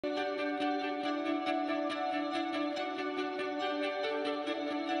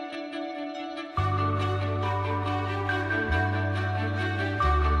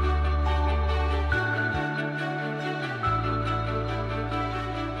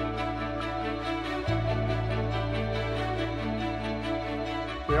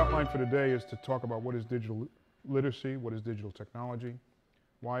The outline for today is to talk about what is digital literacy, what is digital technology,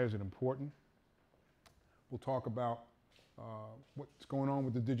 why is it important. We'll talk about what's going on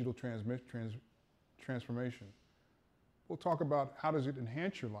with the digital transformation. We'll talk about how does it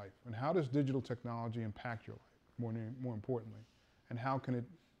enhance your life and how does digital technology impact your life, more importantly, and how can it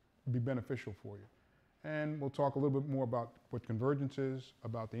be beneficial for you. And we'll talk a little bit more about what convergence is,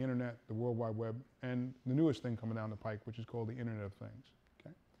 about the internet, the World Wide Web, and the newest thing coming down the pike, which is called the Internet of Things.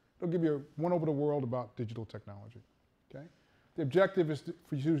 Okay? It'll give you one over the world about digital technology. Okay? The objective is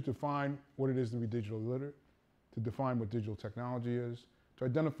for you to define what it is to be digitally literate, to define what digital technology is, to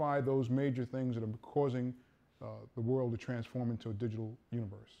identify those major things that are causing the world to transform into a digital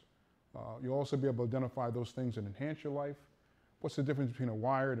universe. You'll also be able to identify those things that enhance your life. What's the difference between a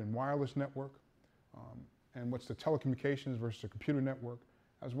wired and wireless network? And what's the telecommunications versus a computer network,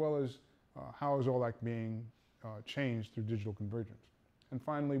 as well as how is all that being changed through digital convergence. And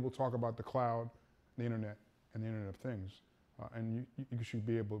finally, we'll talk about the cloud, the internet, and the Internet of Things. And you should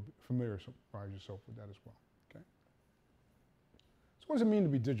be able to familiarize yourself with that as well. Okay? So what does it mean to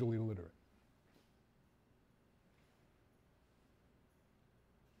be digitally literate?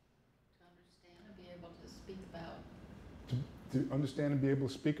 To understand and be able to speak about. To understand and be able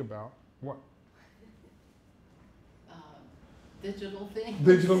to speak about what? Digital things.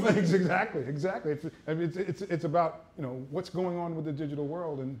 Digital things, exactly. It's about, you know, what's going on with the digital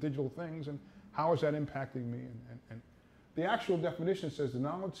world and digital things and how is that impacting me. And the actual definition says the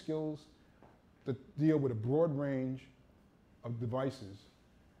knowledge skills that deal with a broad range of devices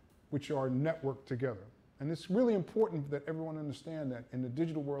which are networked together. And it's really important that everyone understand that in the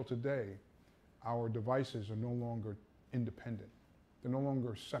digital world today, our devices are no longer independent. They're no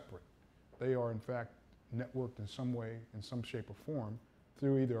longer separate. They are, in fact, networked in some way, in some shape or form,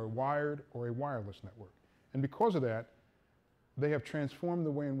 through either a wired or a wireless network. And because of that, they have transformed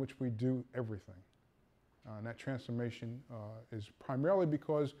the way in which we do everything. And that transformation is primarily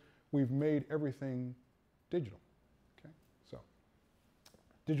because we've made everything digital. Okay? So,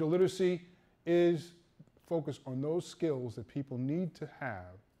 digital literacy is focused on those skills that people need to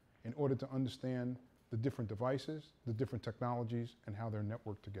have in order to understand the different devices, the different technologies, and how they're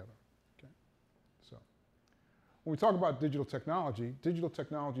networked together. When we talk about digital technology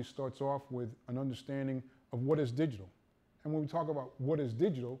starts off with an understanding of what is digital. And when we talk about what is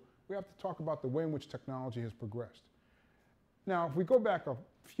digital, we have to talk about the way in which technology has progressed. Now, if we go back a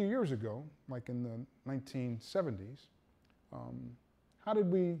few years ago, like in the 1970s, how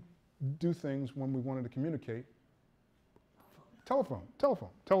did we do things when we wanted to communicate? Telephone.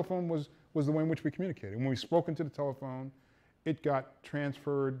 Telephone was the way in which we communicated. When we spoke into the telephone, it got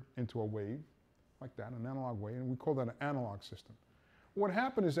transferred into a wave, like that, an analog way, and we call that an analog system. What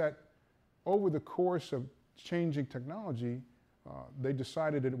happened is that over the course of changing technology, they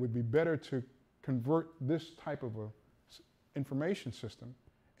decided that it would be better to convert this type of a information system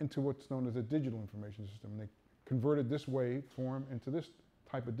into what's known as a digital information system. And they converted this waveform into this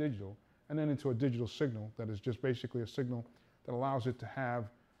type of digital, and then into a digital signal that is just basically a signal that allows it to have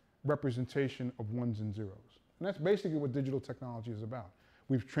representation of ones and zeros. And that's basically what digital technology is about.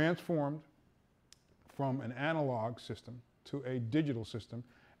 We've transformed from an analog system to a digital system.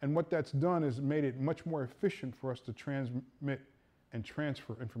 And what that's done is made it much more efficient for us to transmit and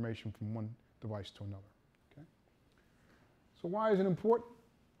transfer information from one device to another. Okay? So why is it important?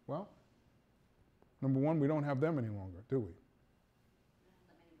 Well, number one, we don't have them any longer, do we?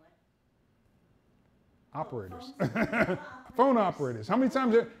 Operators. Phone operators. How many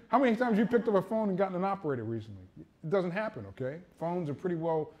times you picked up a phone and gotten an operator recently? It doesn't happen, okay? Phones are pretty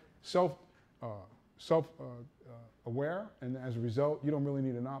well self-aware, and as a result, you don't really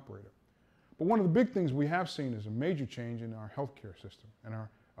need an operator. But one of the big things we have seen is a major change in our healthcare system and our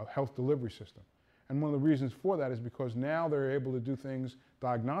health delivery system. And one of the reasons for that is because now they're able to do things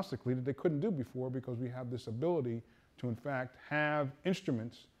diagnostically that they couldn't do before, because we have this ability to, in fact, have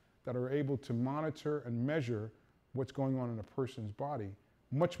instruments that are able to monitor and measure what's going on in a person's body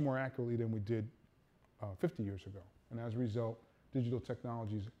much more accurately than we did 50 years ago. And as a result, digital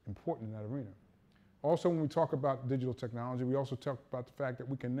technology is important in that arena. Also, when we talk about digital technology, we also talk about the fact that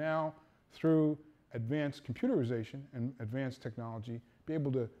we can now, through advanced computerization and advanced technology, be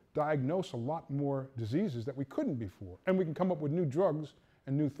able to diagnose a lot more diseases that we couldn't before. And we can come up with new drugs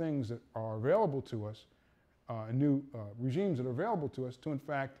and new things that are available to us, and new regimes that are available to us to, in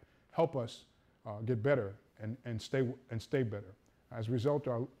fact, help us get better and stay better. As a result,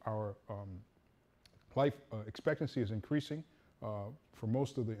 our life expectancy is increasing for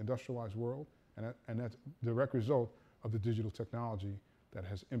most of the industrialized world. And that's a direct result of the digital technology that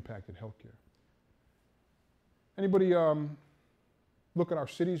has impacted healthcare. Anybody look at our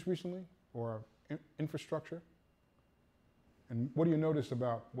cities recently or our infrastructure? And what do you notice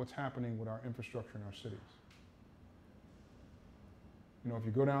about what's happening with our infrastructure in our cities? You know, if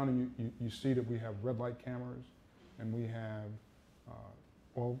you go down and you see that we have red light cameras, and we have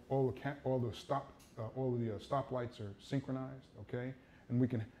all the stoplights are synchronized, okay? And we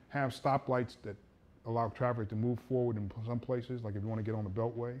can have stoplights that allow traffic to move forward in some places, like if you want to get on the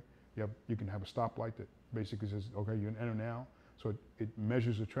Beltway, you can have a stoplight that basically says, okay, you can enter now, so it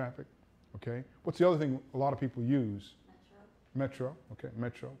measures the traffic, okay? What's the other thing a lot of people use? Metro, okay,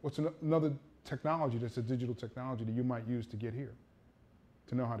 Metro. What's another technology that's a digital technology that you might use to get here,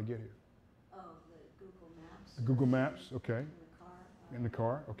 to know how to get here? Oh, the Google Maps. Google Maps, okay. In the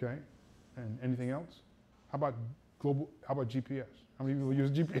car. Okay. And anything else? How about GPS? How many people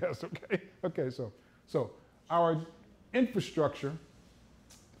use GPS? Okay. Okay, so our infrastructure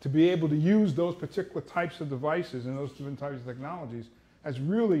to be able to use those particular types of devices and those different types of technologies has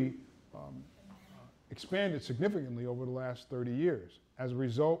really expanded significantly over the last 30 years. As a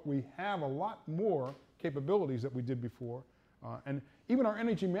result, we have a lot more capabilities that we did before, and even our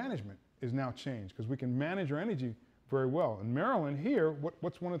energy management is now changed because we can manage our energy very well. In Maryland here,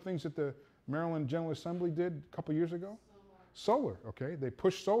 what's one of the things that the Maryland General Assembly did a couple years ago? Solar, okay? They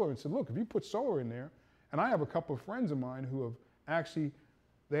pushed solar and said, look, if you put solar in there, and I have a couple of friends of mine who have actually,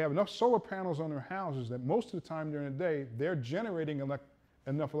 they have enough solar panels on their houses that most of the time during the day, they're generating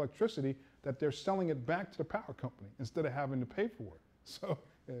enough electricity that they're selling it back to the power company instead of having to pay for it. So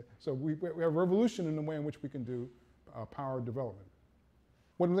we have a revolution in the way in which we can do power development.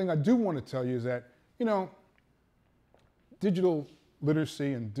 One thing I do want to tell you is that, you know, digital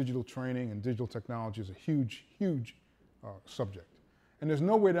literacy and digital training and digital technology is a huge, huge subject. And there's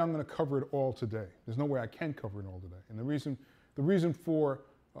no way that I'm going to cover it all today. There's no way I can cover it all today. And the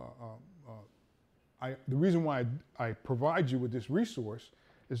reason why I provide you with this resource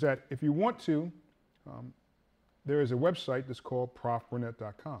is that if you want to, there is a website that's called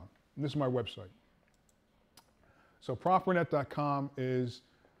profburnett.com. And this is my website. So profburnett.com is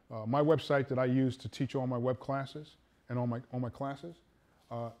my website that I use to teach all my web classes and all my classes.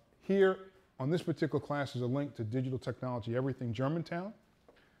 Here on this particular class is a link to Digital Technology Everything Germantown.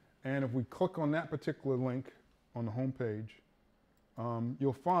 And if we click on that particular link on the home page,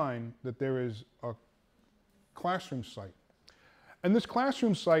 you'll find that there is a classroom site. And this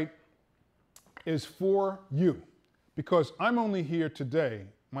classroom site is for you because I'm only here today.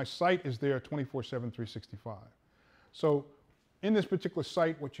 My site is there 24/7, 365. So in this particular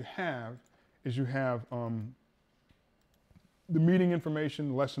site, what you have is you have the meeting information,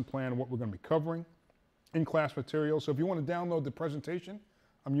 the lesson plan, what we're going to be covering, in-class material. So if you want to download the presentation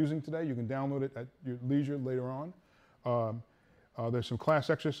I'm using today, you can download it at your leisure later on. There's some class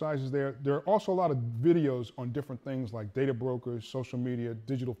exercises there. There are also a lot of videos on different things like data brokers, social media,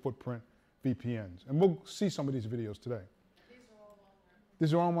 digital footprint, VPNs. And we'll see some of these videos today.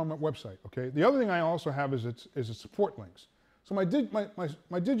 These are all on my website, okay? The other thing I also have is support links. So my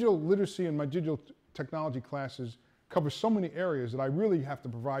digital literacy and my digital technology classes cover so many areas that I really have to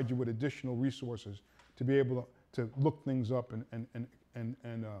provide you with additional resources to be able to look things up and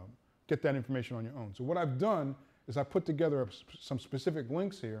get that information on your own. So what I've done is I put together some specific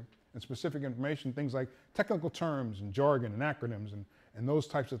links here and specific information, things like technical terms and jargon and acronyms and those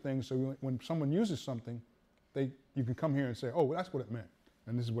types of things. So when someone uses something, you can come here and say, oh, well, that's what it meant,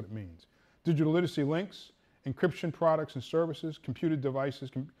 and this is what it means. Digital literacy links, encryption products and services, computed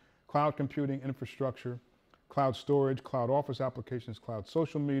devices, cloud computing infrastructure, cloud storage, cloud office applications, cloud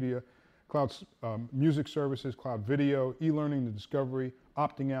social media, cloud music services, cloud video, e-learning, the discovery,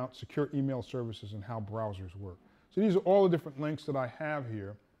 opting out, secure email services, and how browsers work. So these are all the different links that I have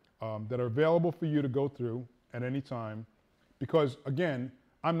here that are available for you to go through at any time because, again,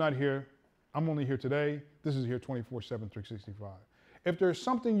 I'm not here. I'm only here today. This is here 24/7, 365. If there's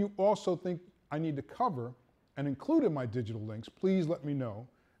something you also think I need to cover and include in my digital links, please let me know,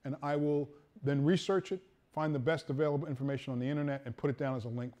 and I will then research it, find the best available information on the internet, and put it down as a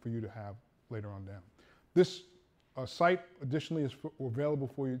link for you to have later on down. This site, additionally, is available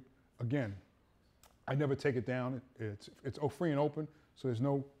for you. Again, I never take it down. It's free and open, so there's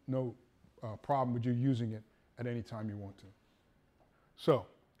no problem with you using it at any time you want to. So,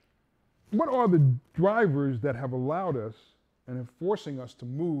 what are the drivers that have allowed us and are forcing us to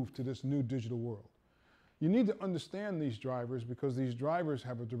move to this new digital world? You need to understand these drivers because these drivers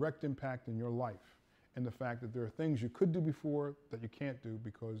have a direct impact in your life and the fact that there are things you could do before that you can't do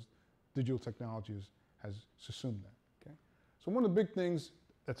because digital technology has assumed that, okay? So one of the big things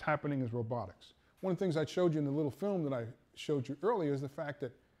that's happening is robotics. One of the things I showed you in the little film that I showed you earlier is the fact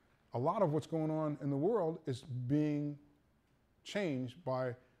that a lot of what's going on in the world is being changed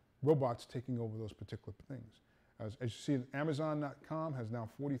by robots taking over those particular things. As you see, Amazon.com has now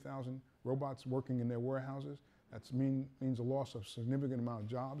 40,000 robots working in their warehouses. That means a loss of significant amount of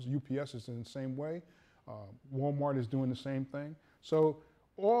jobs. UPS is in the same way. Walmart is doing the same thing. So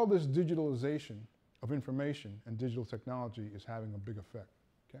all this digitalization of information and digital technology is having a big effect.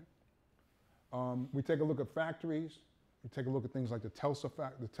 Okay? We take a look at factories. We take a look at things like the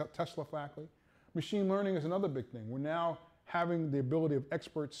Tesla factory. Machine learning is another big thing. We're now having the ability of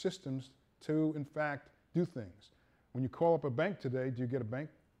expert systems to, in fact, do things. When you call up a bank today, do you get a bank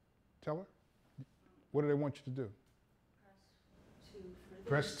teller? What do they want you to do?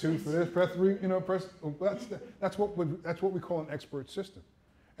 Press 2 for this, press 3, that's what we call an expert system.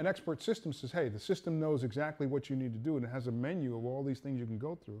 An expert system says, hey, the system knows exactly what you need to do, and it has a menu of all these things you can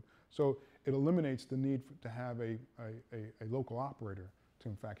go through. So it eliminates the need to have a local operator to,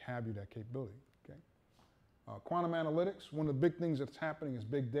 in fact, have you that capability. Okay? Quantum analytics, one of the big things that's happening is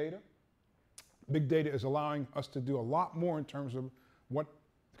big data. Big data is allowing us to do a lot more in terms of what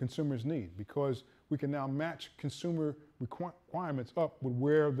consumers need, because we can now match consumer requirements up with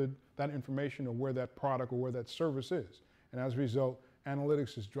where that information or where that product or where that service is. And as a result,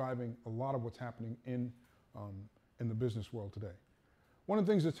 analytics is driving a lot of what's happening in the business world today. One of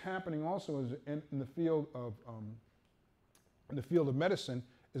the things that's happening also is in the field of medicine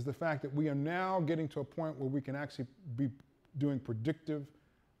is the fact that we are now getting to a point where we can actually be doing predictive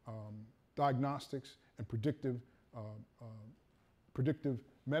diagnostics and predictive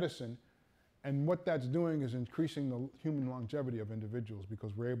medicine. And what that's doing is increasing the human longevity of individuals,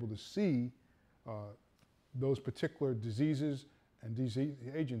 because we're able to see those particular diseases and disease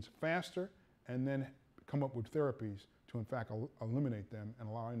agents faster, and then come up with therapies to, in fact, eliminate them and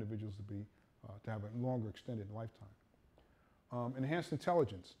allow individuals to have a longer extended lifetime. Enhanced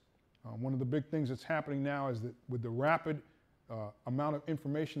intelligence. One of the big things that's happening now is that with the rapid amount of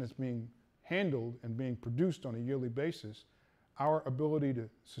information that's being handled and being produced on a yearly basis, our ability to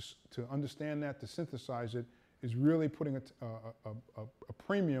understand that, to synthesize it, is really putting a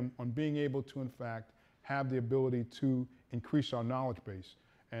premium on being able to, in fact, have the ability to increase our knowledge base.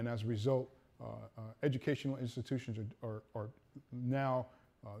 And as a result, educational institutions are now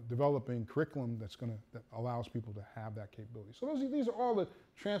developing curriculum that allows people to have that capability. So these are all the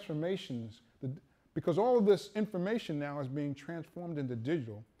transformations, because all of this information now is being transformed into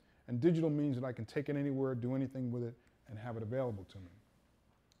digital, and digital means that I can take it anywhere, do anything with it, and have it available to me.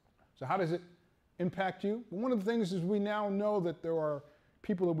 So how does it impact you? Well, one of the things is we now know that there are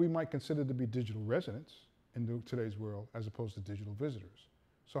people that we might consider to be digital residents in today's world as opposed to digital visitors.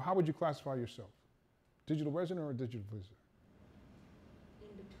 So how would you classify yourself? Digital resident or a digital visitor?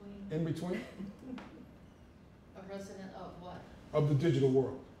 In between. In between? A resident of what? Of the digital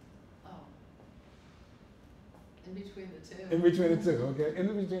world. Oh. In between the two. In between the two, okay? In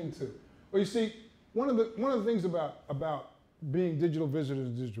between the two. Well, you see, one of the things about being digital visitors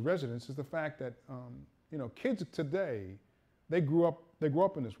and digital residents is the fact that kids today, they grew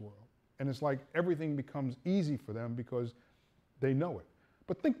up in this world, and it's like everything becomes easy for them because they know it.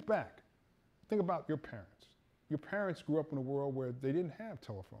 But think back, think about your parents. Your parents grew up in a world where they didn't have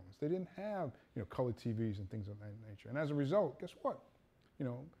telephones, they didn't have color TVs and things of that nature, and as a result, guess what?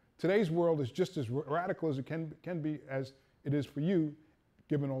 Today's world is just as radical as it can be as it is for you,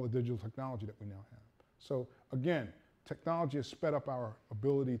 given all the digital technology that we now have. So again, technology has sped up our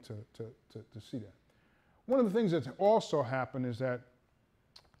ability to see that. One of the things that's also happened is that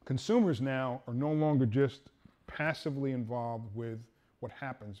consumers now are no longer just passively involved with what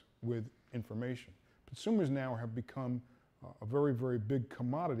happens with information. Consumers now have become a very, very big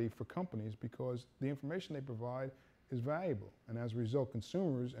commodity for companies because the information they provide is valuable. And as a result,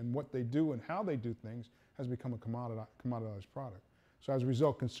 consumers and what they do and how they do things has become a commoditized product. So as a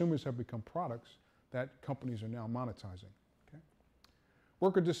result, consumers have become products that companies are now monetizing. Okay?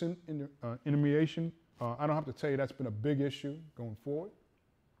 Worker disintermediation, I don't have to tell you that's been a big issue going forward.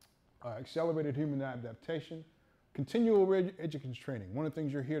 Accelerated human adaptation, continual education training. One of the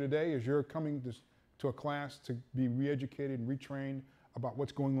things you're here today is you're coming to a class to be re-educated and retrained about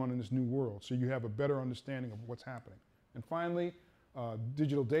what's going on in this new world, so you have a better understanding of what's happening. And finally,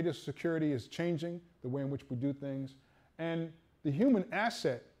 digital data security is changing the way in which we do things, and the human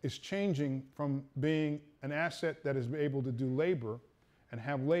asset is changing from being an asset that is able to do labor and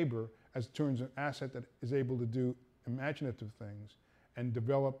have labor as turns an asset that is able to do imaginative things and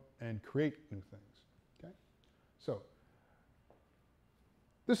develop and create new things. Okay? So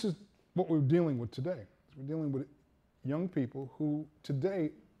this is what we're dealing with today. We're dealing with young people who today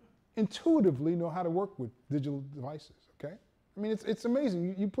intuitively know how to work with digital devices. Okay? I mean, it's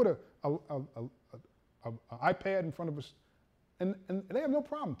amazing. You put an iPad in front of us And they have no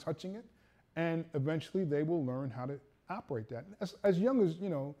problem touching it, and eventually they will learn how to operate that. As young as,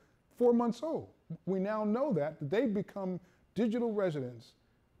 4 months old, we now know that they become digital residents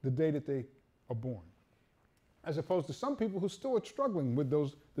the day that they are born, as opposed to some people who still are struggling with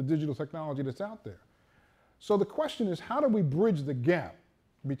the digital technology that's out there. So the question is, how do we bridge the gap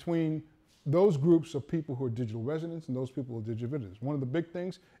between those groups of people who are digital residents and those people who are digital visitors? One of the big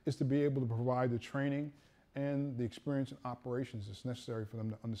things is to be able to provide the training and the experience and operations that's necessary for them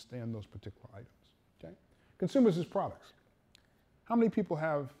to understand those particular items. Okay? Consumers as products. How many people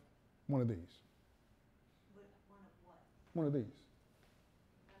have one of these? One of what? One of these.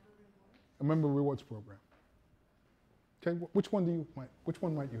 A member rewards program. Okay, which one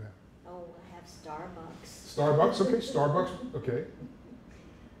might you have? Oh, I have Starbucks. Starbucks, okay, Starbucks, okay.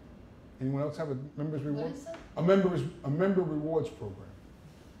 Anyone else have a member's What reward? is it? A member rewards program.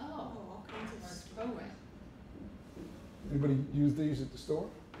 Oh, All kinds of our stuff. program. Anybody use these at the store?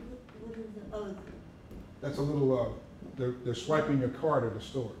 What are the, oh, That's a little, they're swiping your card at the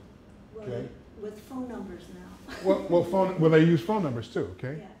store. well, Okay. with phone numbers now. Well, they use phone numbers too,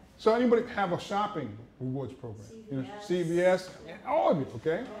 okay? Yeah. So anybody have a shopping rewards program? CVS, all of you,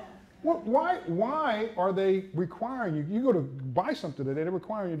 okay? Yeah. Well, why are they requiring you? You go to buy something today, they're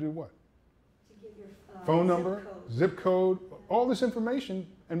requiring you to do what? To give your Phone zip number, code. zip code, all this information.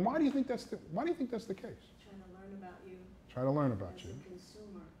 And why do you think that's the case? Trying to learn about you Try to learn about as you a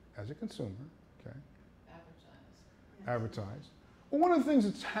consumer. as a consumer, okay? Advertise. Advertise. Well, one of the things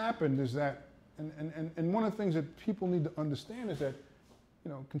that's happened is that, and one of the things that people need to understand is that,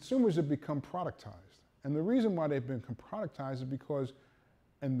 consumers have become productized. And the reason why they've become productized is because,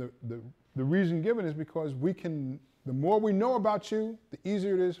 and the reason given is because the more we know about you, the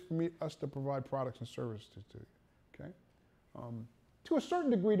easier it is for us to provide products and services to you, okay? To a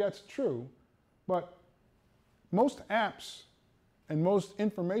certain degree, that's true, but most apps and most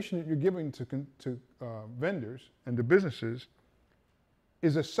information that you're giving to vendors and to businesses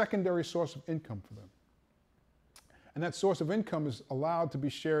is a secondary source of income for them. And that source of income is allowed to be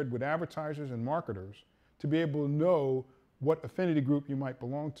shared with advertisers and marketers to be able to know what affinity group you might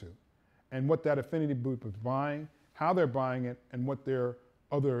belong to and what that affinity group is buying, how they're buying it, and what their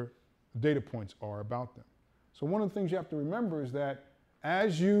other data points are about them. So one of the things you have to remember is that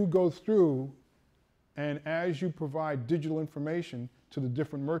as you go through and as you provide digital information to the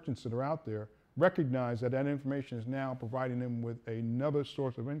different merchants that are out there, recognize that that information is now providing them with another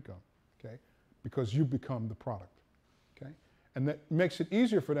source of income, okay? Because you become the product, okay? And that makes it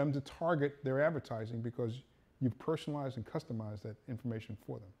easier for them to target their advertising because you've personalized and customized that information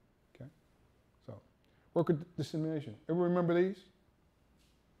for them, okay? So, worker dissemination. Everyone remember these?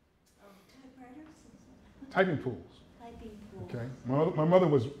 Oh, typewriters? Typing pools. Typing pools. Okay. My mother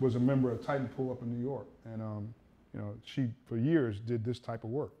was a member of Titan Pool up in New York, and she for years did this type of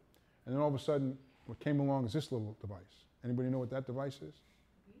work. And then all of a sudden, what came along is this little device. Anybody know what that device is?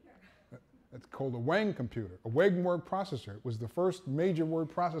 It's called a Wang computer, a Wang word processor. It was the first major word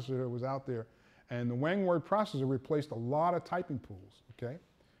processor that was out there, and the Wang word processor replaced a lot of typing pools. Okay.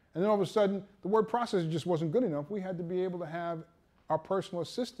 And then all of a sudden, the word processor just wasn't good enough. We had to be able to have our personal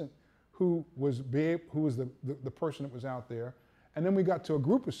assistant who was the person that was out there. And then we got to a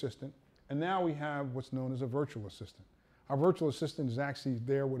group assistant, and now we have what's known as a virtual assistant. Our virtual assistant is actually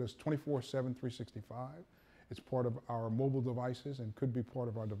there with us 24/7, 365. It's part of our mobile devices and could be part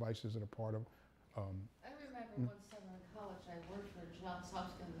of our devices that are part of. I remember one summer in college, I worked for Johns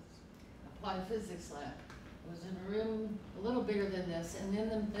Hopkins Applied Physics Lab. It was in a room a little bigger than this, and in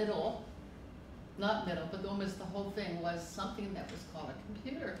the middle, not middle, but almost the whole thing was something that was called a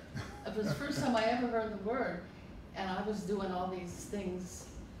computer. It was the first time I ever heard the word, and I was doing all these things,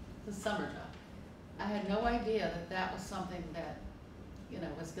 the summer job. I had no idea that that was something that,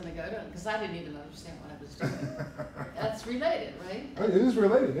 was going to go to, because I didn't even understand what I was doing. That's related, right? It is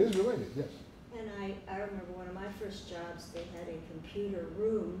related, yes. And I remember one of my first jobs, they had a computer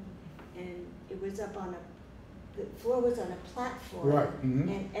room, and it was up on the floor was on a platform. Right. Mm-hmm.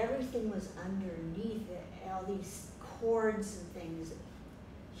 And everything was underneath it, all these cords and things,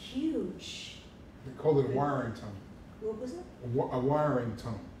 huge. They called it a wiring tunnel. What was it? A wiring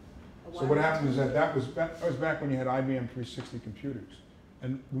tunnel. So what happened is that was back when you had IBM 360 computers.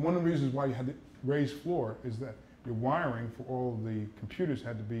 And one of the reasons why you had the raised floor is that your wiring for all of the computers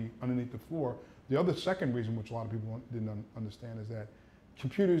had to be underneath the floor. The other second reason, which a lot of people didn't understand, is that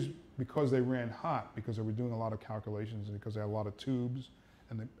computers, because they ran hot, because they were doing a lot of calculations and because they had a lot of tubes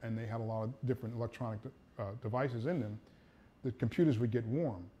and they had a lot of different electronic devices in them, the computers would get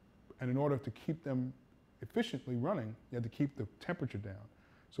warm. And in order to keep them efficiently running, you had to keep the temperature down.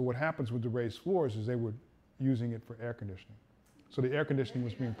 So what happens with the raised floors is they were using it for air conditioning. So the air conditioning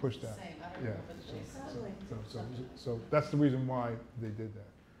was being pushed out. Same, I don't Yeah, remember the dates. so that's the reason why they did that.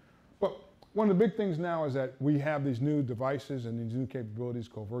 But one of the big things now is that we have these new devices and these new capabilities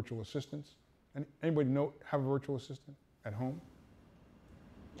called virtual assistants. And anybody have a virtual assistant at home?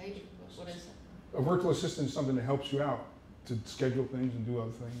 Maybe, what is it? A virtual assistant is something that helps you out to schedule things and do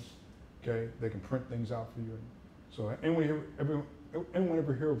other things. Okay, they can print things out for you. So anyone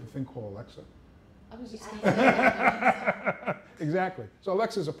ever hear of a thing called Alexa? I was just gonna say that. Exactly. So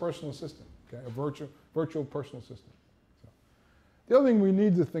Alexa is a personal assistant, okay, a virtual personal assistant. So. The other thing we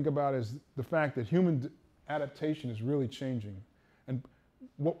need to think about is the fact that human adaptation is really changing. And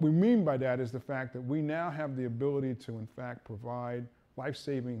what we mean by that is the fact that we now have the ability to, in fact, provide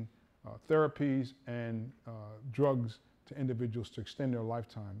life-saving therapies and drugs to individuals to extend their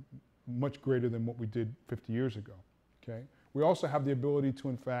lifetime much greater than what we did 50 years ago, okay? We also have the ability to,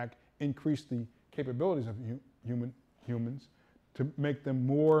 in fact, increase the capabilities of humans to make them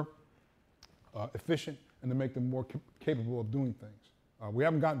more efficient and to make them more capable of doing things. We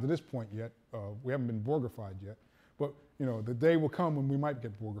haven't gotten to this point yet. We haven't been Borgified yet. But you know, the day will come when we might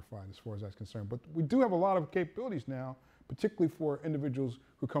get Borgified as far as that's concerned. But we do have a lot of capabilities now, particularly for individuals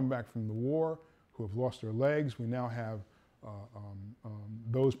who come back from the war, who have lost their legs. We now have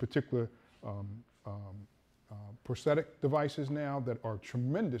those particular prosthetic devices now that are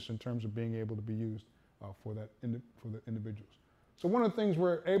tremendous in terms of being able to be used for the individuals. So one of the things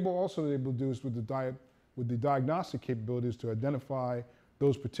we're able to do is with the diagnostic capabilities to identify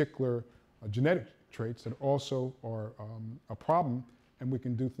those particular genetic traits that also are a problem, and we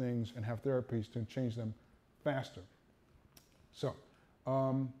can do things and have therapies to change them faster. So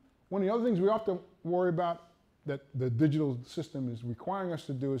one of the other things we have to worry about that the digital system is requiring us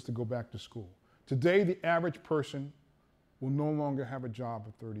to do is to go back to school. Today, the average person will no longer have a job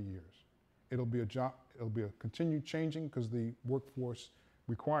for 30 years. It'll be a continued changing because the workforce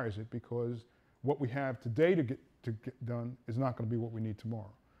requires it, because what we have today to get done is not going to be what we need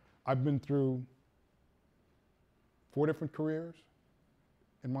tomorrow. I've been through 4 different careers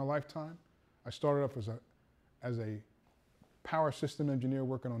in my lifetime. I started off as a power system engineer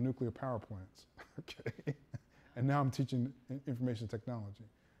working on nuclear power plants, okay? And now I'm teaching information technology.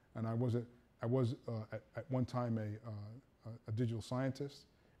 And I was at one time a digital scientist,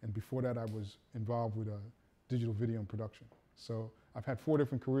 and before that I was involved with digital video and production. So I've had 4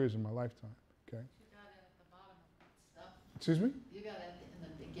 different careers in my lifetime, okay? You got it at the bottom of that stuff. Excuse me? You got it in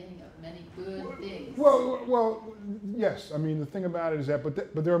the beginning of many good things. Well, yes. I mean, the thing about it is that,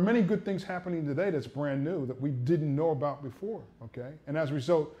 but there are many good things happening today that's brand new that we didn't know about before, okay? And as a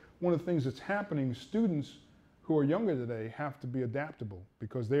result, one of the things that's happening, students who are younger today have to be adaptable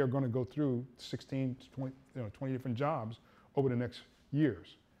because they are going to go through 16 to 20 different jobs over the next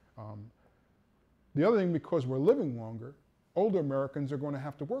years. The other thing, because we're living longer, older Americans are going to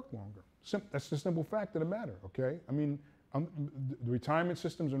have to work longer. That's the simple fact of the matter, okay? I mean, the retirement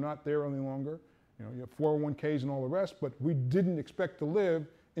systems are not there any longer. You know, you have 401ks and all the rest, but we didn't expect to live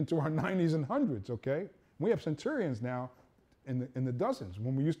into our 90s and 100s, okay? We have centurions now in the dozens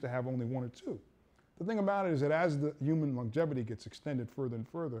when we used to have only 1 or 2. The thing about it is that as the human longevity gets extended further and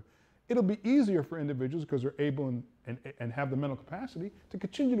further, it'll be easier for individuals because they're able and have the mental capacity to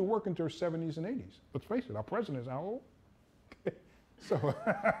continue to work into their 70s and 80s. Let's face it, our president is how old? Okay. So,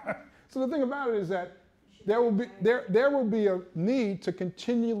 so the thing about it is that there will be a need to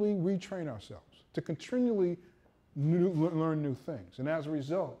continually retrain ourselves, to continually learn new things. And as a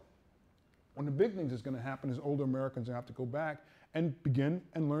result, one of the big things that's going to happen is older Americans have to go back and begin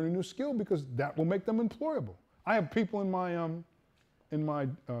and learn a new skill because that will make them employable. I have people in my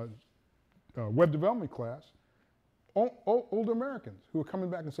web development class, older Americans who are coming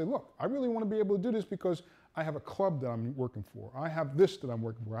back and say, look, I really want to be able to do this because I have a club that I'm working for. I have this that I'm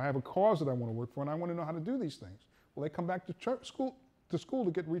working for. I have a cause that I want to work for, and I want to know how to do these things. Well, they come back to school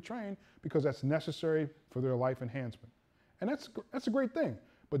to get retrained because that's necessary for their life enhancement. And that's a great thing.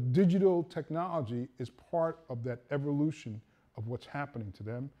 But digital technology is part of that evolution of what's happening to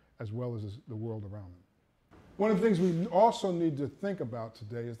them as well as the world around them. One of the things we also need to think about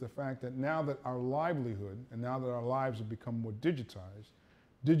today is the fact that now that our livelihood and now that our lives have become more digitized,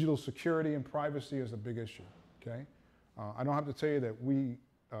 digital security and privacy is a big issue, okay? I don't have to tell you that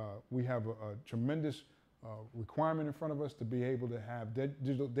we have a tremendous requirement in front of us to be able to have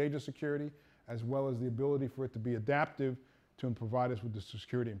digital data security as well as the ability for it to be adaptive to provide us with the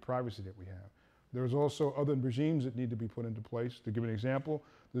security and privacy that we have. There's also other regimes that need to be put into place. To give an example,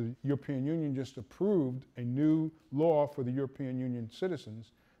 the European Union just approved a new law for the European Union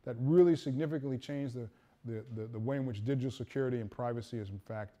citizens that really significantly changed the way in which digital security and privacy is in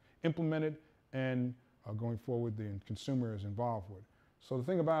fact implemented and going forward the consumer is involved with. So the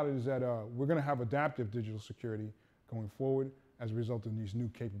thing about it is that we're going to have adaptive digital security going forward as a result of these new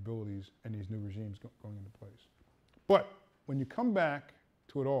capabilities and these new regimes going into place. But when you come back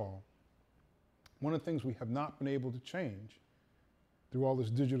to it all, one of the things we have not been able to change through all this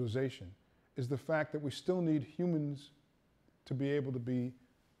digitalization is the fact that we still need humans to be able to be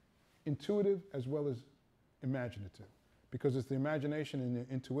intuitive as well as imaginative, because it's the imagination and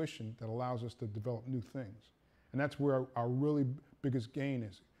the intuition that allows us to develop new things. And that's where our really biggest gain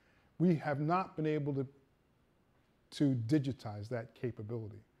is. We have not been able to digitize that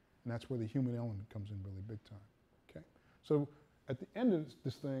capability, and that's where the human element comes in really big time. Okay? So at the end of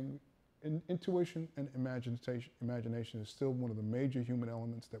this thing, intuition and imagination is still one of the major human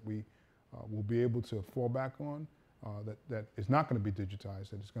elements that we will be able to fall back on, that is not going to be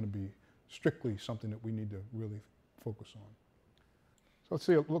digitized, that is going to be strictly something that we need to really focus on.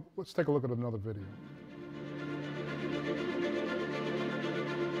 So let's take a look at another video.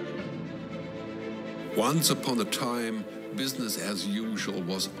 Once upon a time, business as usual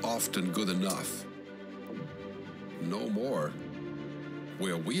was often good enough. No more.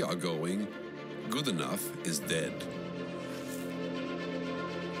 Where we are going, good enough is dead.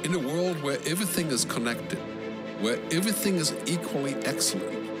 In a world where everything is connected, where everything is equally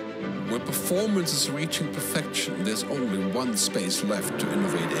excellent, where performance is reaching perfection, there's only one space left to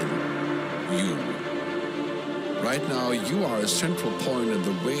innovate in: you. Right now, you are a central point in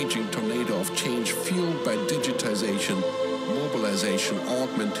the raging tornado of change fueled by digitization, mobilization,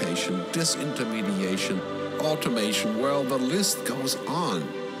 augmentation, disintermediation, automation. Well, the list goes on.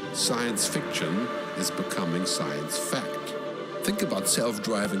 Science fiction is becoming science fact. Think about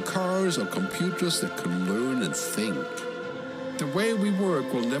self-driving cars or computers that can learn and think. The way we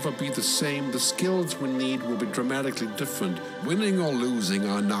work will never be the same. The skills we need will be dramatically different. Winning or losing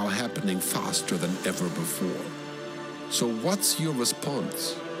are now happening faster than ever before. So what's your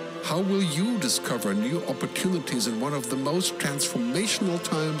response? How will you discover new opportunities in one of the most transformational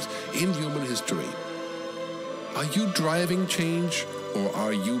times in human history? Are you driving change, or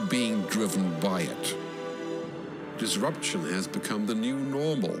are you being driven by it? Disruption has become the new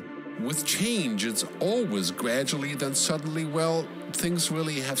normal. With change, it's always gradually, then suddenly, well, things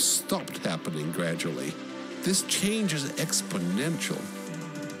really have stopped happening gradually. This change is exponential.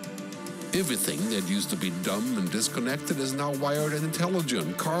 Everything that used to be dumb and disconnected is now wired and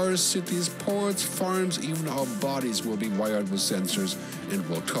intelligent. Cars, cities, ports, farms, even our bodies will be wired with sensors and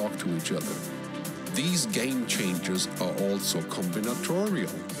will talk to each other. These game changers are also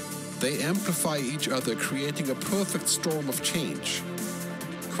combinatorial. They amplify each other, creating a perfect storm of change.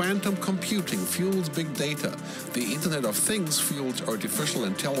 Quantum computing fuels big data. The Internet of Things fuels artificial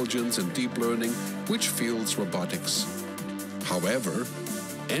intelligence and deep learning, which fuels robotics. However,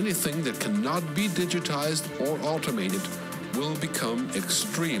 anything that cannot be digitized or automated will become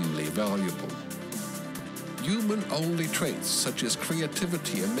extremely valuable. Human-only traits such as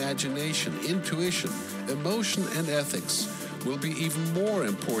creativity, imagination, intuition, emotion, and ethics will be even more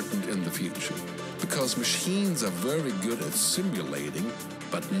important in the future, because machines are very good at simulating,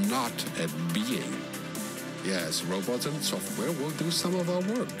 but not at being. Yes, robots and software will do some of our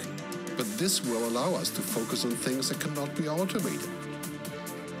work, but this will allow us to focus on things that cannot be automated.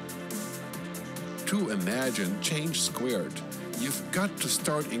 To imagine change squared, you've got to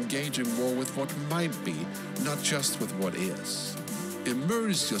start engaging more with what might be, not just with what is.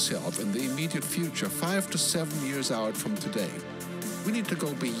 Immerse yourself in the immediate future, 5 to 7 years out from today. We need to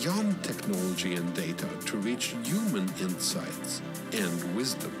go beyond technology and data to reach human insights and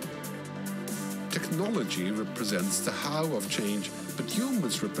wisdom. Technology represents the how of change, but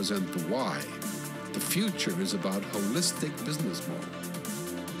humans represent the why. The future is about holistic business model.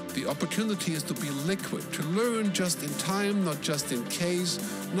 The opportunity is to be liquid, to learn just in time, not just in case,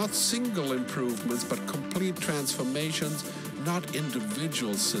 not single improvements, but complete transformations, not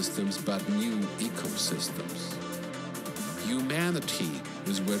individual systems, but new ecosystems. Humanity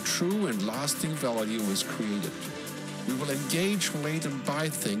is where true and lasting value is created. We will engage, relate, and buy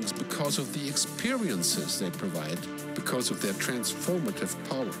things because of the experiences they provide, because of their transformative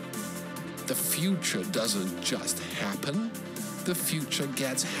power. The future doesn't just happen. The future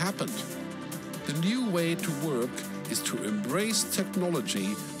gets happened. The new way to work is to embrace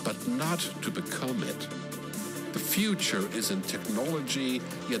technology, but not to become it. The future is in technology,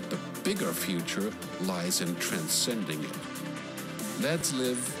 yet the bigger future lies in transcending it. Let's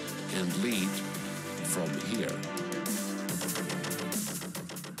live and lead from here.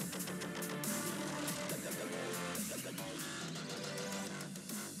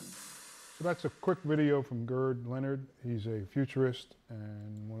 So that's a quick video from Gerd Leonard. He's a futurist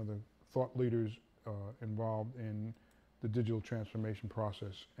and one of the thought leaders involved in the digital transformation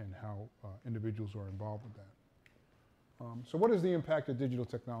process and how individuals are involved with that. So what is the impact of digital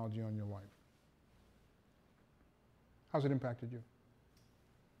technology on your life? How's it impacted you?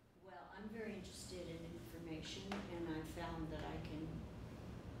 Well, I'm very interested in information, and I found that I can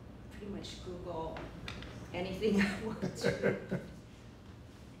pretty much Google anything I want to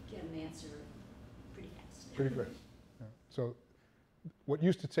get an answer pretty fast. Pretty fast. Yeah. So what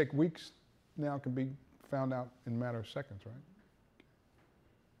used to take weeks now can be found out in a matter of seconds, right?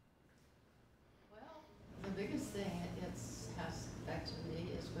 Well, the biggest thing it's has affected me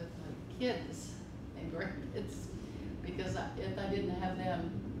is with my kids and grandkids, because if I didn't have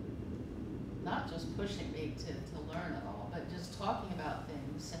them not just pushing me to learn it all, but just talking about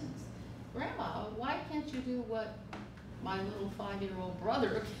things and, Grandma, why can't you do what my little 5-year-old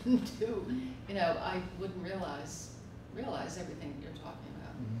brother can do? You know, I wouldn't realize everything you're talking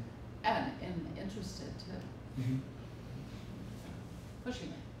about, and interested to pushing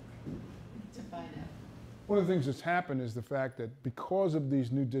me to find out. One of the things that's happened is the fact that because of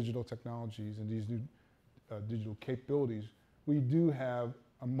these new digital technologies and these new digital capabilities, we do have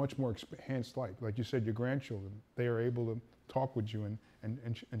a much more enhanced life. Like you said, your grandchildren, they are able to talk with you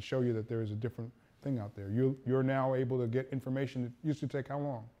and show you that there is a different thing out there. You're now able to get information that used to take how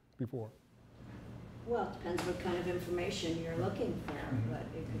long before? Well, it depends what kind of information you're looking for, but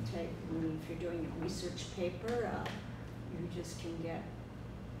it could take, I mean, if you're doing a research paper, you just can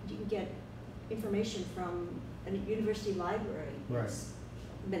get information from a university library. Right. It's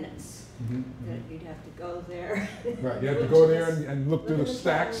minutes that you'd have to go there. Right, you have to go there and look through the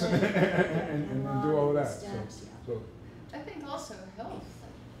stacks and do all of that. So I think also health.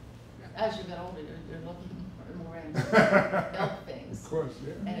 As you get older, you're looking more into health things. of course,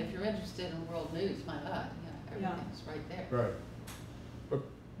 yeah. And if you're interested in world news, my God, you know, everything's right there. Right. But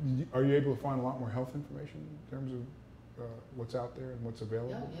are you able to find a lot more health information in terms of what's out there and what's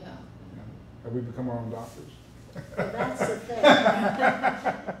available? Oh, yeah. Yeah. Have we become our own doctors? Well, that's the thing. You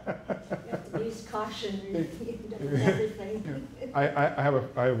have to use caution in everything. I have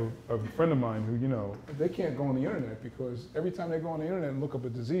a friend of mine who, you know, they can't go on the internet because every time they go on the internet and look up a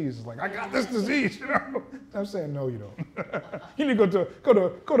disease, it's like, I got this disease, you know. I'm saying, no, you don't. You need to go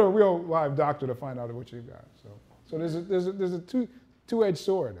to a real live doctor to find out what you've got. So there's a two-edged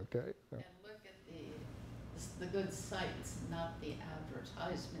sword, okay? So. And look at the good sites, not the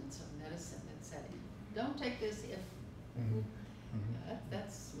advertisements of medicine that say, don't take this if.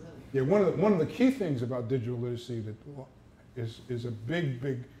 That's really. Yeah, one of the key things about digital literacy that is a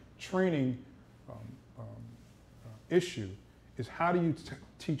big training issue is how do you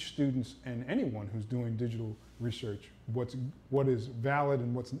teach students and anyone who's doing digital research what is valid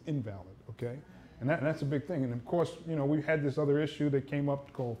and what's invalid, okay? And that's a big thing. And of course, you know, we had this other issue that came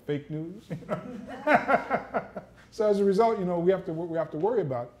up called fake news. You know? So as a result, you know, we have to worry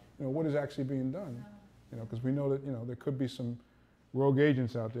about, you know, what is actually being done, you know, because we know that, you know, there could be some rogue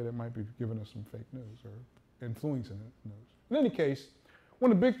agents out there that might be giving us some fake news or influencing news. In any case,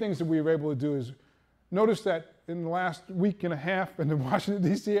 one of the big things that we were able to do is notice that in the last week and a half in the Washington,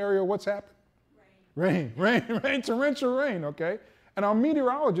 D.C. area, what's happened? Rain, torrential rain, okay? And our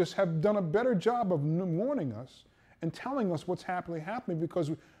meteorologists have done a better job of warning us and telling us what's happening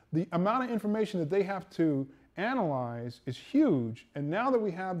because the amount of information that they have to analyze is huge. And now that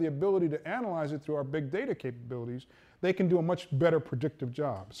we have the ability to analyze it through our big data capabilities, they can do a much better predictive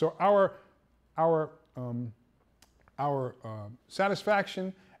job. So our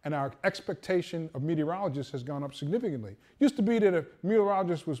satisfaction and our expectation of meteorologists has gone up significantly. Used to be that if a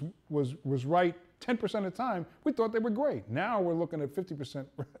meteorologist was right 10% of the time, we thought they were great. Now we're looking at 50%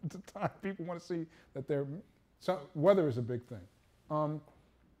 of the time. People want to see that weather is a big thing.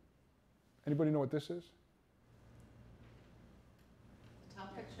 Anybody know what this is? The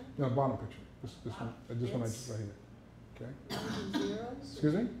top picture? No, bottom picture. This one I just right here. Okay. Ones and zeros?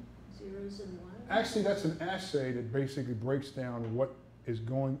 Excuse me? Zeros and ones? Actually, that's an assay that basically breaks down what is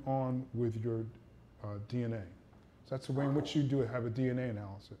going on with your DNA. So that's the way in which you have a DNA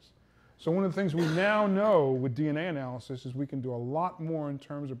analysis. So one of the things we now know with DNA analysis is we can do a lot more in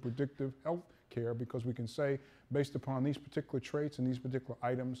terms of predictive health care because we can say, based upon these particular traits and these particular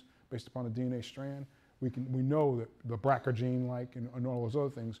items, based upon the DNA strand, we know that the BRCA gene, like, and all those other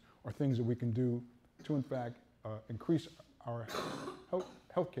things are things that we can do to, in fact, increase our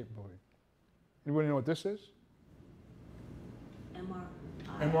health capability. Anybody know what this is?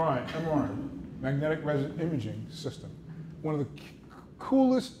 MRI, magnetic resonance imaging system. One of the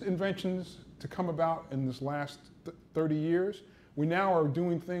coolest inventions to come about in this last 30 years. We now are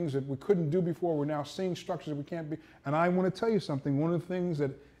doing things that we couldn't do before. We're now seeing structures that we can't be. And I want to tell you something. One of the things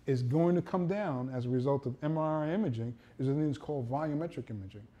that is going to come down as a result of MRI imaging is a thing that's called volumetric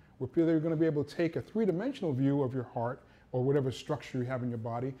imaging, where they're going to be able to take a three-dimensional view of your heart or whatever structure you have in your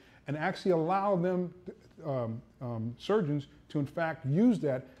body and actually allow them, surgeons, to in fact use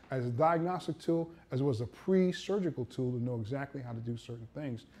that as a diagnostic tool as well as a pre-surgical tool to know exactly how to do certain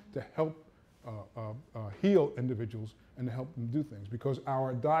things to help heal individuals and to help them do things. Because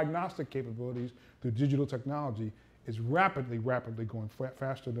our diagnostic capabilities through digital technology is rapidly going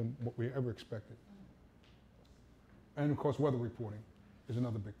faster than what we ever expected. And of course, weather reporting is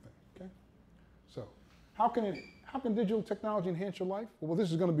another big thing, okay? So, how can digital technology enhance your life? Well,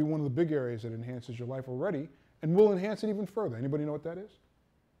 this is going to be one of the big areas that enhances your life already and will enhance it even further. Anybody know what that is?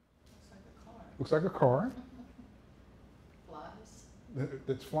 Looks like a car. Looks like a car. Flies.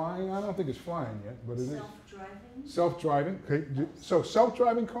 That's flying? I don't think it's flying yet, but it is. Self-driving? Self-driving. Okay. So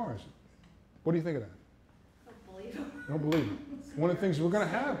self-driving cars. What do you think of that? Don't believe it. Don't believe it. One of the things we're going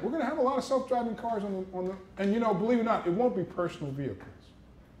to have a lot of self-driving cars on the, and you know, believe it or not, it won't be personal vehicles.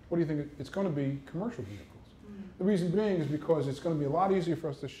 What do you think? It's going to be commercial vehicles. The reason being is because it's going to be a lot easier for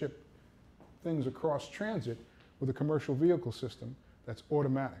us to ship things across transit with a commercial vehicle system that's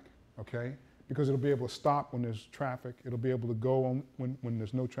automatic, okay? Because it'll be able to stop when there's traffic. It'll be able to go on when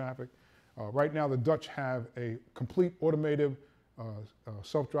there's no traffic. Right now, the Dutch have a complete automated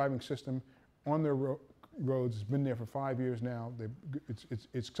self-driving system on their roads. It's been there for 5 years now.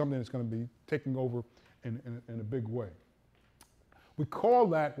 It's something that's going to be taking over in a big way. We call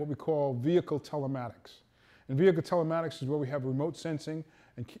that what we call vehicle telematics. And vehicle telematics is where we have remote sensing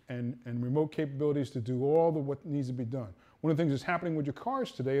and remote capabilities to do all what needs to be done. One of the things that's happening with your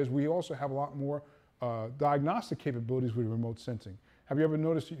cars today is we also have a lot more diagnostic capabilities with remote sensing. Have you ever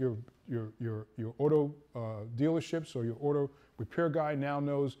noticed that your auto dealerships or your auto repair guy now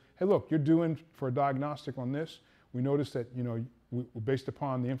knows, hey, look, you're due for a diagnostic on this. We noticed that, you know, based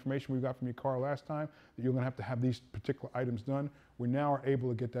upon the information we got from your car last time, that you're going to have these particular items done. We now are able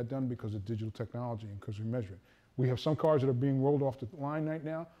to get that done because of digital technology and because we measure it. We have some cars that are being rolled off the line right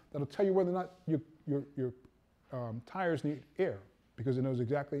now that'll tell you whether or not your tires need air, because it knows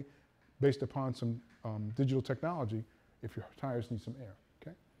exactly, based upon some digital technology, if your tires need some air,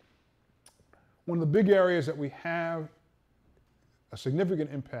 okay? One of the big areas that we have a significant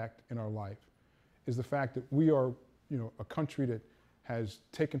impact in our life is the fact that we are, you know, a country that has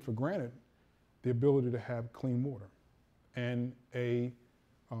taken for granted the ability to have clean water and a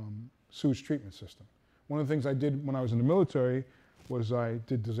sewage treatment system. One of the things I did when I was in the military was I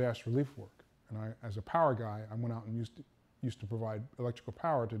did disaster relief work. And as a power guy, I went out and used to provide electrical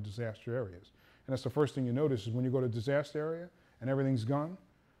power to disaster areas. And that's the first thing you notice is when you go to a disaster area and everything's gone,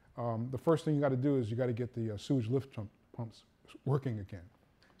 the first thing you got to do is you got to get the sewage lift pumps working again.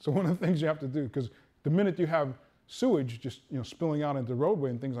 So one of the things you have to do, because the minute you have sewage just, you know, spilling out into the roadway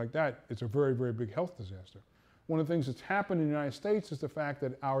and things like that, it's a very, very big health disaster. One of the things that's happened in the United States is the fact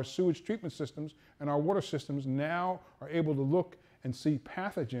that our sewage treatment systems and our water systems now are able to look and see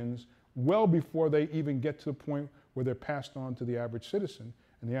pathogens well before they even get to the point where they're passed on to the average citizen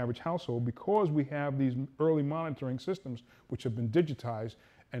and the average household, because we have these early monitoring systems which have been digitized,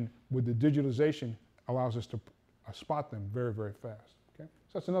 and with the digitalization allows us to spot them very, very fast. Okay?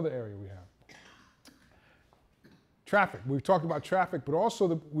 So that's another area we have. Traffic. We've talked about traffic, but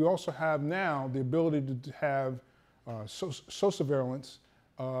also we also have now the ability to have surveillance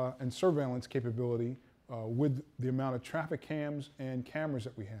and surveillance capability with the amount of traffic cams and cameras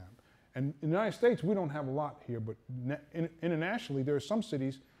that we have. And in the United States, we don't have a lot here, but internationally, there are some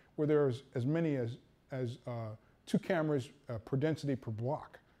cities where there's as many as 2 cameras per density per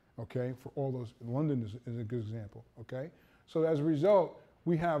block, okay, for all those. London is a good example, okay? So as a result,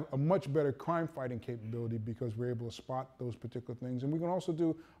 we have a much better crime fighting capability because we're able to spot those particular things. And we can also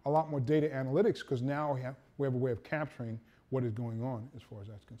do a lot more data analytics because now we have a way of capturing what is going on as far as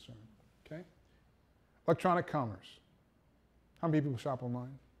that's concerned, okay? Electronic commerce. How many people shop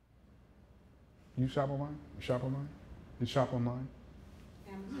online? You shop online? You shop online? You shop online?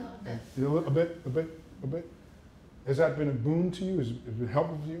 Amazon. A bit? Has that been a boon to you? Has it been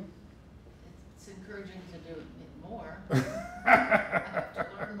helpful to you? It's encouraging to do it more. I have to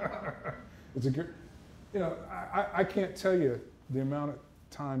learn more. It's a good, you know, I can't tell you the amount of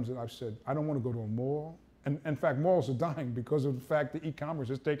times that I've said, I don't want to go to a mall. And in fact, malls are dying because of the fact that e-commerce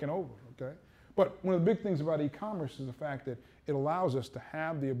has taken over, okay? But one of the big things about e-commerce is the fact that it allows us to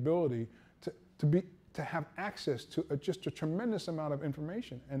have the ability to have access to just a tremendous amount of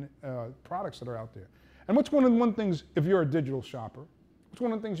information and products that are out there. And what's one of the things, if you're a digital shopper, what's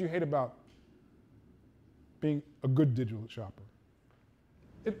one of the things you hate about being a good digital shopper?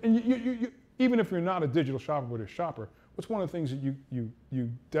 And you, even if you're not a digital shopper but a shopper, what's one of the things that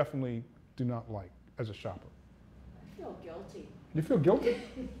you definitely do not like as a shopper? I feel guilty. You feel guilty?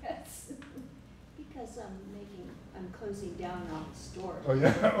 Yes, because I'm closing down all the stores. Oh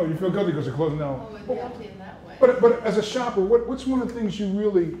yeah. Oh, you feel guilty because you're closing down. Oh, we're guilty in that way. But as a shopper, what's one of the things you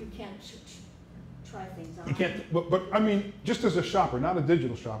really You can't try things on. you can't? But I mean, just as a shopper, not a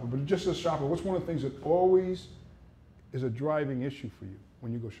digital shopper, but just as a shopper, what's one of the things that always is a driving issue for you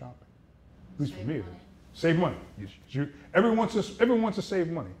when you go shopping? At least for Save me, money. save money. Everyone wants to save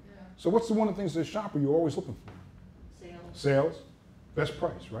money. Yeah. So what's the one of the things as a shopper you're always looking for? Sales. Sales, best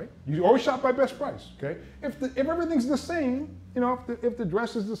price, right? You always shop by best price, okay? If everything's the same, you know, if the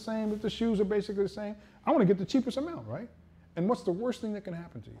dress is the same, if the shoes are basically the same, I want to get the cheapest amount, right? And what's the worst thing that can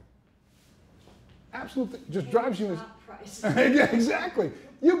happen to you? Absolutely, just drives you. Top price. Yeah, exactly.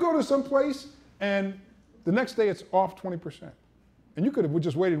 You go to some place and the next day it's off 20%. And you could have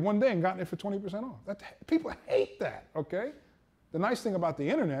just waited one day and gotten it for 20% off. People hate that, okay? The nice thing about the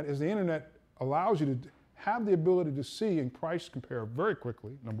internet is the internet allows you to have the ability to see and price compare very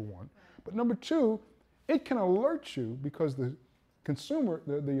quickly, number one. But number two, it can alert you because the consumer,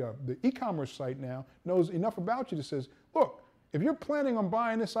 the e-commerce site now knows enough about you that says, look, if you're planning on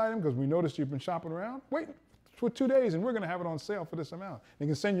buying this item because we noticed you've been shopping around, wait for 2 days and we're going to have it on sale for this amount. They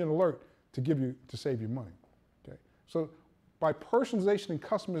can send you an alert to save you money. Okay, so by personalization and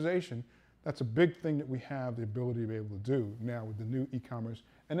customization, that's a big thing that we have the ability to be able to do now with the new e-commerce,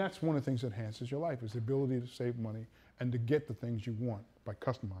 and that's one of the things that enhances your life is the ability to save money and to get the things you want by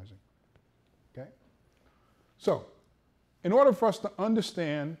customizing. Okay, so in order for us to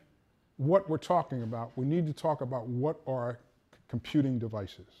understand what we're talking about, we need to talk about what are computing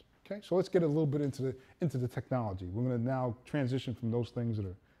devices. Okay, so let's get a little bit into the technology. We're going to now transition from those things that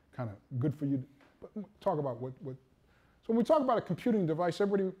are kind of good for you, but talk about what. So when we talk about a computing device,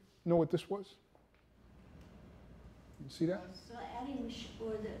 everybody know what this was? You see that? So adding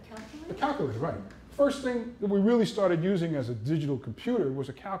or the calculator? The calculator, right. First thing that we really started using as a digital computer was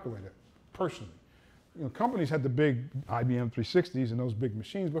a calculator, personally. You know, companies had the big IBM 360s and those big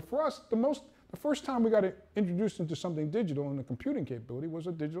machines, but for us, the first time we got introduced into something digital and the computing capability was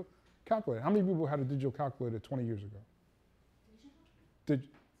a digital calculator. How many people had a digital calculator 20 years ago? Did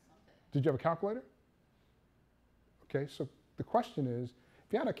you have a calculator? Okay, so the question is,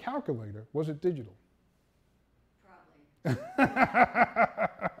 if you had a calculator, was it digital? Probably.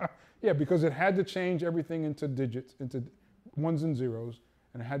 Yeah, because it had to change everything into digits, into ones and zeros,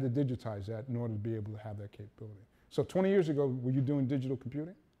 and it had to digitize that in order to be able to have that capability. So 20 years ago, were you doing digital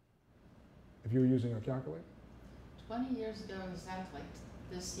computing? If you were using a calculator? 20 years ago exactly,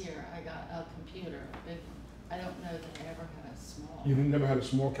 this year, I got a computer, a big one. I don't know that I ever had a small. You never had a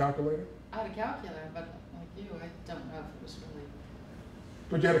small calculator? I had a calculator, but like you, I don't know if it was really.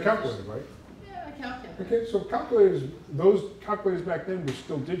 But you had a calculator, right? Yeah, a calculator. Okay, so calculators, those calculators back then were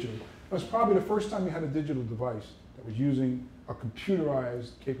still digital. That was probably the first time you had a digital device that was using a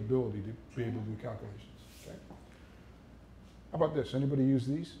computerized capability to be able to do calculations. Okay. How about this? Anybody use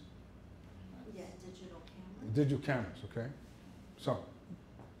these? Yeah, digital camera. Digital cameras, okay? So,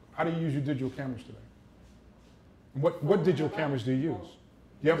 how do you use your digital cameras today? And what digital cameras do you use?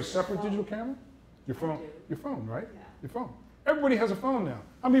 Do you have a separate digital camera? Your phone? Your phone, right? Yeah. Your phone. Everybody has a phone now.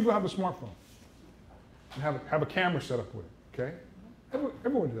 How many people have a smartphone? And have a camera set up with it, okay?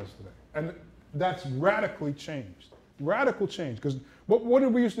 Everyone does today. And that's radically changed. Radical change. Because what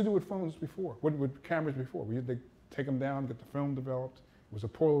did we used to do with phones before? With cameras before? They take them down, get the film developed. It was a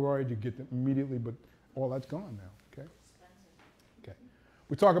Polaroid, you get them immediately, but all that's gone now, okay? Okay.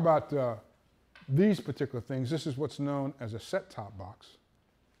 We talk about these particular things. This is what's known as a set-top box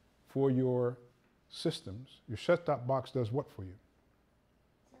for your systems. Your set-top box does what for you?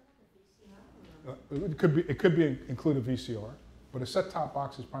 It could be include a VCR, but a set-top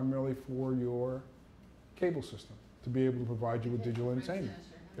box is primarily for your cable system to be able to provide you with digital entertainment.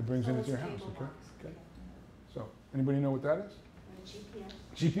 It brings it into your house, okay? Okay. So, anybody know what that is?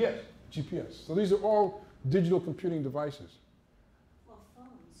 GPS. GPS. So these are all digital computing devices. Well,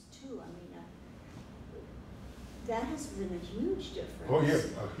 phones too. I mean, that has been a huge difference. Oh yeah,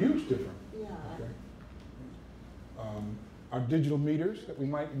 a huge difference. Yeah. Okay. Our digital meters that we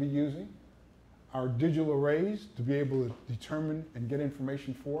might be using, our digital arrays to be able to determine and get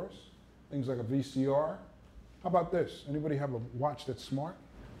information for us, things like a VCR. How about this? Anybody have a watch that's smart?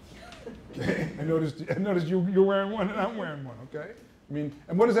 Okay. I noticed you're wearing one and I'm wearing one, okay? I mean,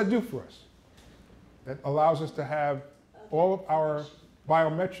 and what does that do for us? That allows us to have all of our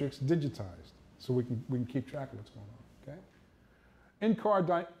biometrics digitized so we can keep track of what's going on, okay?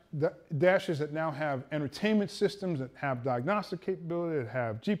 In-car dashes that now have entertainment systems, that have diagnostic capability, that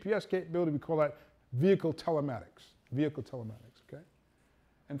have GPS capability, we call that vehicle telematics, vehicle telematics, okay?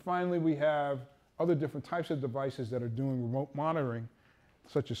 And finally, we have other different types of devices that are doing remote monitoring,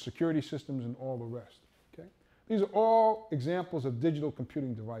 such as security systems and all the rest, okay? These are all examples of digital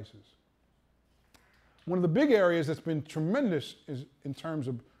computing devices. One of the big areas that's been tremendous is in terms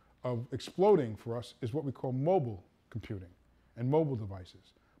of exploding for us is what we call mobile computing and mobile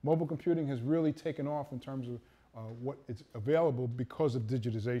devices. Mobile computing has really taken off in terms of what is available because of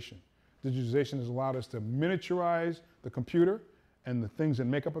digitization. Digitization has allowed us to miniaturize the computer and the things that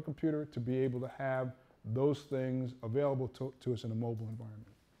make up a computer to be able to have those things available to us in a mobile environment,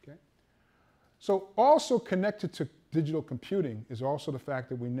 okay? So also connected to digital computing is also the fact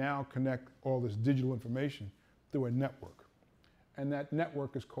that we now connect all this digital information through a network. And that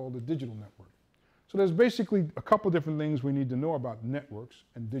network is called a digital network. So there's basically a couple different things we need to know about networks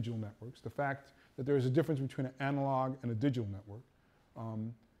and digital networks. The fact that there is a difference between an analog and a digital network.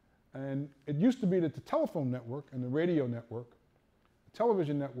 And it used to be that the telephone network and the radio network, the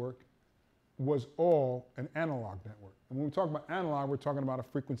television network, was all an analog network. And when we talk about analog, we're talking about a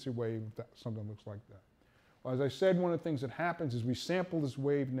frequency wave, that something looks like that. Well, as I said, one of the things that happens is we sample this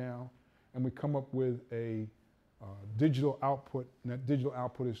wave now, and we come up with a digital output, and that digital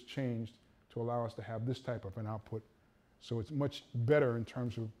output is changed to allow us to have this type of an output. So it's much better in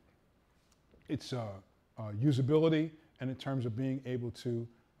terms of its usability and in terms of being able to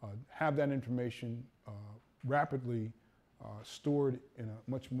have that information rapidly stored in a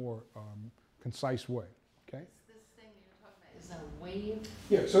much more concise way, okay? This thing you're talking about, is that a wave?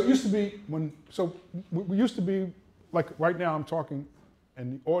 Yeah, so it used to be we used to be, like right now I'm talking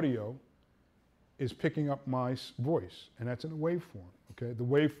and the audio is picking up my voice, and that's in a waveform, okay? The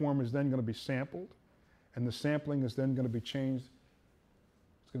waveform is then going to be sampled, and the sampling is then going to be changed.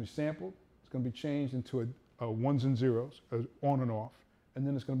 It's going to be sampled, it's going to be changed into a ones and zeros, on and off, and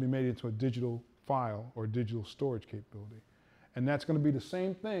then it's going to be made into a digital file or digital storage capability. And that's going to be the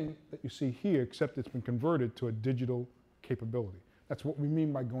same thing that you see here, except it's been converted to a digital capability. That's what we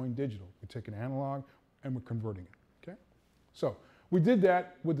mean by going digital. We take an analog and we're converting it, okay? So we did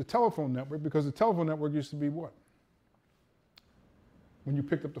that with the telephone network because the telephone network used to be what? When you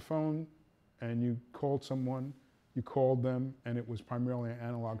picked up the phone and you called someone, you called them, and it was primarily an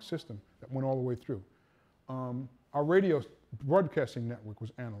analog system that went all the way through. Our radio broadcasting network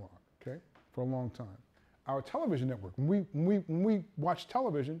was analog, okay, for a long time. Our television network, when we watched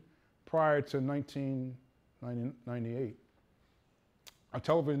television prior to 1998, our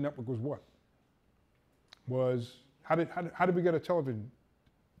television network was what? How did we get a television?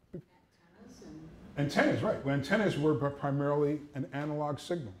 Antennas, right. Well, antennas were primarily an analog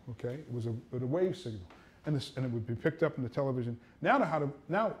signal, okay? It was a wave signal. And it would be picked up in the television. Now how do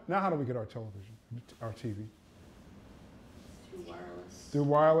we get our television, our TV? Through wireless. Through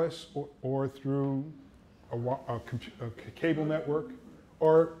wireless or through a cable network,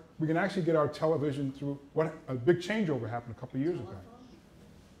 or we can actually get our television through a big changeover happened a couple of years ago.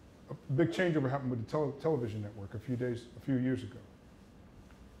 A big changeover happened with the television network a few years ago.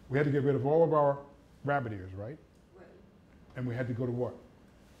 We had to get rid of all of our rabbit ears, right? Right. And we had to go to what?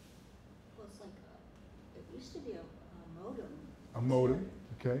 Well, it's like it used to be a modem. A modem,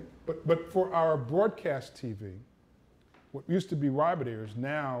 okay. But for our broadcast TV, what used to be rabbit ears,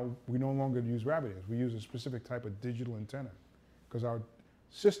 now we no longer use rabbit ears. We use a specific type of digital antenna because our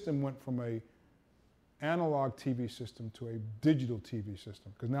system went from a analog TV system to a digital TV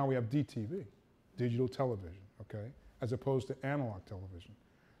system because now we have DTV, digital television, okay, as opposed to analog television.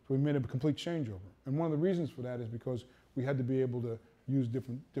 So we made a complete changeover. And one of the reasons for that is because we had to be able to use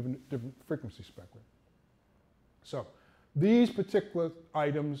different frequency spectrum. So these particular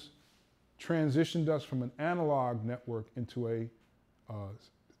items transitioned us from an analog network into a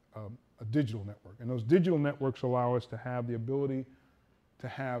digital network. And those digital networks allow us to have the ability to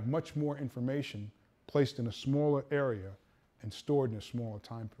have much more information placed in a smaller area and stored in a smaller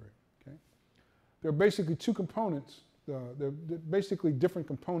time period, okay? There are basically two components. They're basically different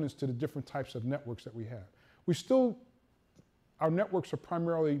components to the different types of networks that we have. Our networks are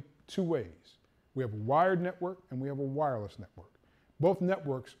primarily two ways. We have a wired network and we have a wireless network. Both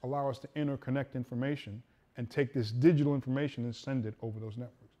networks allow us to interconnect information and take this digital information and send it over those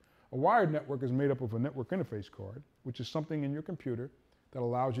networks. A wired network is made up of a network interface card, which is something in your computer that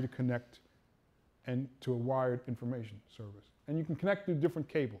allows you to connect to a wired information service. And you can connect through different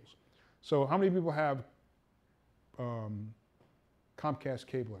cables. So how many people have Comcast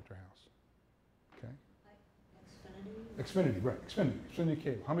cable at their house? Okay. Xfinity, right, Xfinity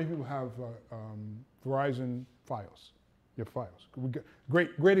cable. How many people have Verizon Fios? You have Fios.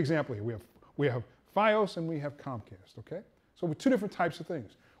 Great example here. We have Fios and we have Comcast, okay? So with two different types of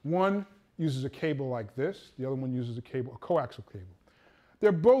things. One, uses a cable like this. The other one uses a coaxial cable.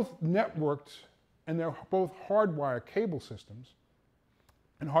 They're both networked, and they're both hardwired cable systems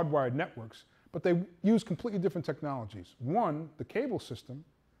and hardwired networks, but they use completely different technologies. One, the cable system,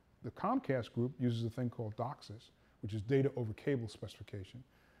 the Comcast group uses a thing called DOCSIS, which is data over cable specification,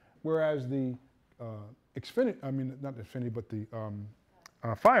 whereas the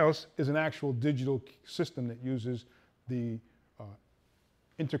Fios is an actual digital system that uses the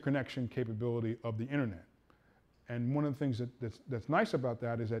interconnection capability of the internet. And one of the things that's nice about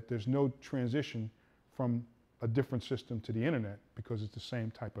that is that there's no transition from a different system to the internet because it's the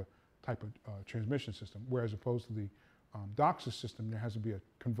same type of transmission system, whereas opposed to the DOCSIS system, there has to be a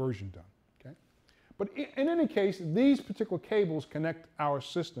conversion done. Okay? But in any case, these particular cables connect our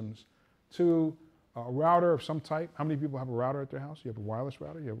systems to a router of some type. How many people have a router at their house? You have a wireless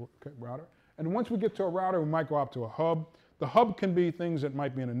router? You have a router? And once we get to a router, we might go up to a hub. The hub can be things that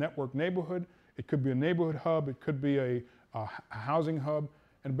might be in a network neighborhood. It could be a neighborhood hub. It could be a housing hub,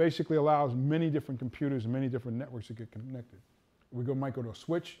 and basically allows many different computers and many different networks to get connected. Might go to a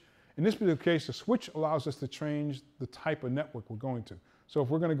switch. In this particular case, a switch allows us to change the type of network we're going to. So if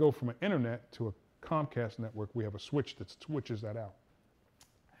we're going to go from an internet to a Comcast network, we have a switch that switches that out.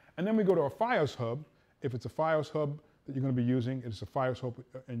 And then we go to a Fios hub. If it's a Fios hub that you're going to be using, it's a Fios hub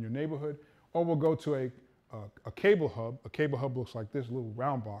in your neighborhood. Or we'll go to a cable hub. A cable hub looks like this little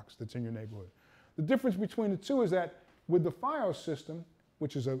round box that's in your neighborhood. The difference between the two is that with the Fios system,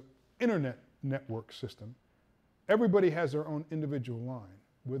 which is an internet network system, everybody has their own individual line.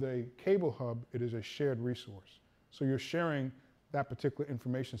 With a cable hub, it is a shared resource. So you're sharing that particular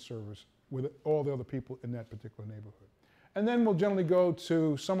information service with all the other people in that particular neighborhood. And then we'll generally go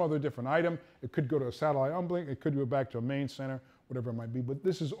to some other different item. It could go to a satellite uplink, it could go back to a main center, whatever it might be. But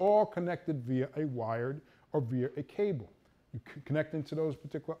this is all connected via a wired or via a cable. You connect into those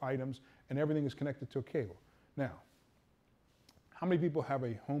particular items, and everything is connected to a cable. Now, how many people have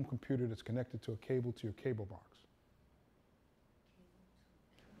a home computer that's connected to a cable to your cable box?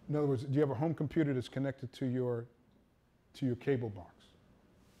 In other words, do you have a home computer that's connected to your cable box?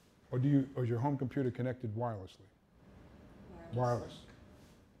 Or is your home computer connected wirelessly? Wireless.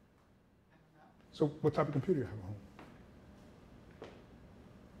 I don't know. So what type of computer do you have at home?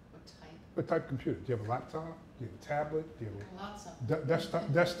 What type? What type of computer? Do you have a laptop? Do you have a tablet? Do you have Lots of a desktop?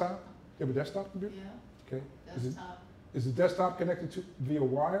 Do you have a desktop computer? Yeah, Okay. desktop. Is the desktop connected to via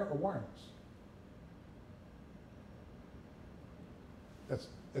wire or wireless?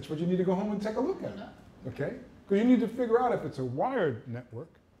 That's what you need to go home and take a look at. No. Okay? Because you need to figure out if it's a wired network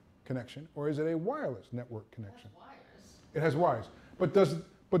connection or is it a wireless network connection. That's wires. It has wires. But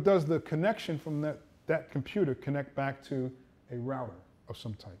does the connection from that computer connect back to a router of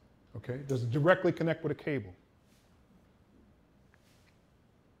some type? Okay? Does it directly connect with a cable?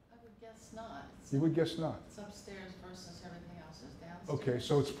 I would guess not. You would guess not. It's upstairs versus everything else is downstairs. Okay,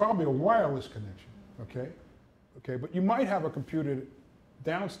 so it's probably a wireless connection. Okay? Okay, but you might have a computer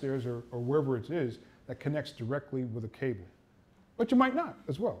downstairs or wherever it is that connects directly with a cable. But you might not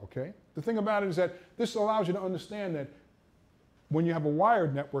as well, okay? The thing about it is that this allows you to understand that when you have a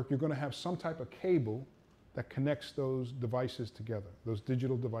wired network, you're going to have some type of cable that connects those devices together, those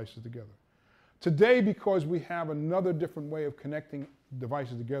digital devices together. Today, because we have another different way of connecting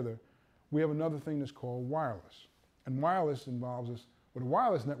devices together, we have another thing that's called wireless. And wireless involves us, with a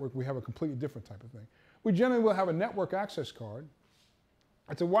wireless network, we have a completely different type of thing. We generally will have a network access card.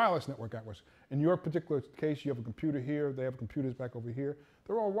 It's a wireless network access. In your particular case, you have a computer here, they have computers back over here.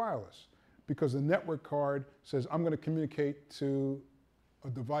 They're all wireless because the network card says, I'm going to communicate to a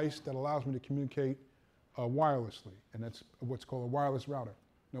device that allows me to communicate wirelessly, and that's what's called a wireless router.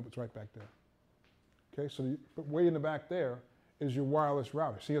 Nope, it's right back there. Okay, so but way in the back there is your wireless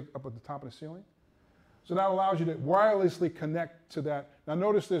router. See it up at the top of the ceiling? So that allows you to wirelessly connect to that. Now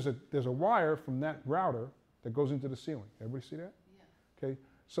notice there's a wire from that router that goes into the ceiling. Everybody see that? Yeah. Okay,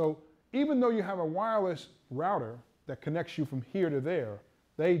 so even though you have a wireless router that connects you from here to there,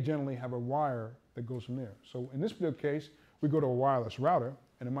 they generally have a wire that goes from there. So in this particular case, we go to a wireless router,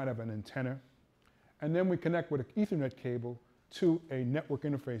 and it might have an antenna, and then we connect with an Ethernet cable to a network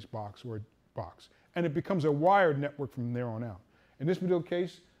interface box or a box, and it becomes a wired network from there on out. In this particular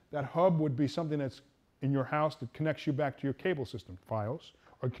case, that hub would be something that's in your house that connects you back to your cable system, Fios,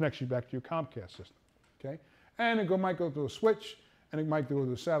 or connects you back to your Comcast system, okay? And it might go to a switch, and it might go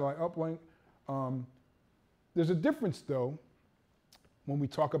to a satellite uplink. There's a difference, though, when we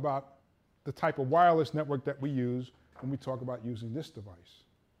talk about the type of wireless network that we use when we talk about using this device.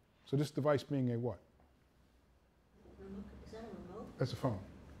 So this device being a what? Remote? Is that a remote? That's a phone.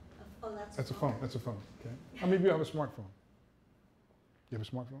 Oh, that's That's a phone. That's a phone, okay? How many of you have a smartphone? You have a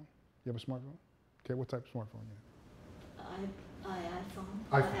smartphone? You have a smartphone? Okay, what type of smartphone you iPhone.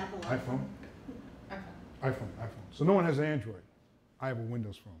 have? Apple iPhone? Okay. iPhone. So no one has an Android. I have a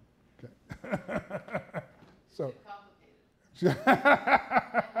Windows phone. Okay. So. Complicated. I had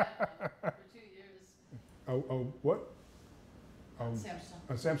one for 2 years. Oh, what? Samsung.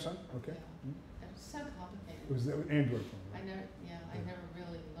 A Samsung? Okay. Yeah. It was so complicated. It was the Android phone, I right? never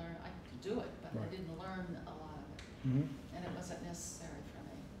really learned. I could do it, but I Right. didn't learn a lot of it, Mm-hmm. and it wasn't necessary for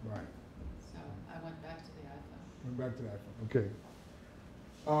me. Right. So I went back to the iPhone. Went back to the iPhone. Okay.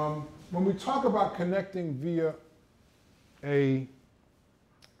 When we talk about connecting via a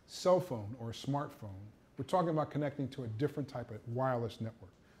cell phone or a smartphone, we're talking about connecting to a different type of wireless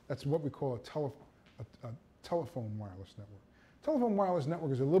network. That's what we call a telephone wireless network. Telephone wireless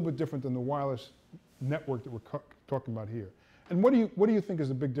network is a little bit different than the wireless network that we're talking about here. And what do you think is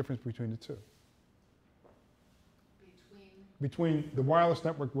the big difference between the two? Between the wireless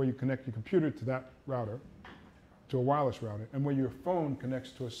network where you connect your computer to that router, to a wireless router, and where your phone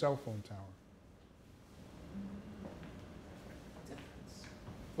connects to a cell phone tower. Difference.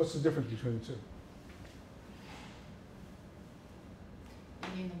 What's the difference between the two?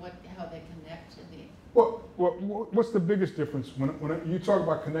 You mean how they connect to the? Well, what's the biggest difference when you talk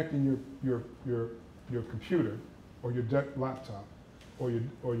about connecting your computer or your laptop or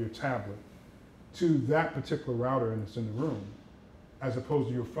your tablet to that particular router and it's in the room, as opposed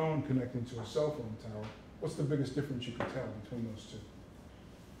to your phone connecting to a cell phone tower? What's the biggest difference you can tell between those two?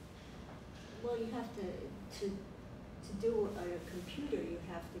 Well, you have to do a computer, you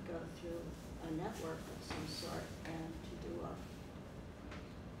have to go through a network of some sort, and to do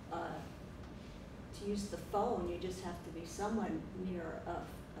to use the phone, you just have to be somewhere near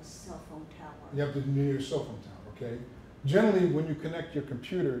a cell phone tower. You have to be near your cell phone tower, okay? Generally, when you connect your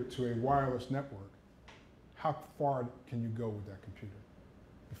computer to a wireless network, how far can you go with that computer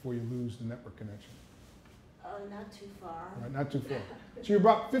before you lose the network connection? Not too far. Right, not too far. So you're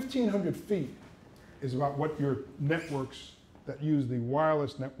about 1,500 feet is about what your networks that use the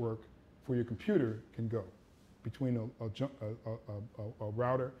wireless network for your computer can go between a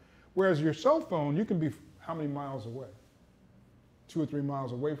router. Whereas your cell phone, you can be how many miles away? 2 or 3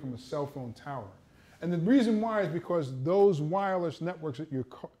 miles away from a cell phone tower. And the reason why is because those wireless networks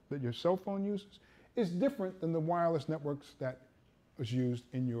that your cell phone uses is different than the wireless networks that is used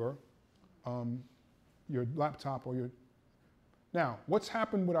in your laptop or your. Now, what's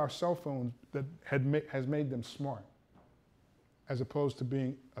happened with our cell phones that has made them smart, as opposed to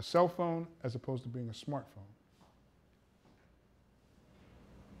being a cell phone, as opposed to being a smartphone?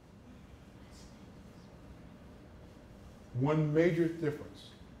 One major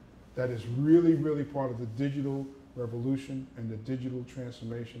difference that is really, really part of the digital revolution and the digital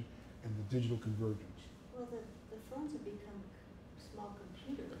transformation and the digital convergence. Well, the phones have become small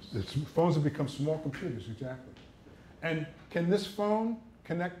computers. The phones have become small computers, exactly. And can this phone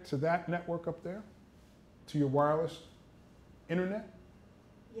connect to that network up there? To your wireless internet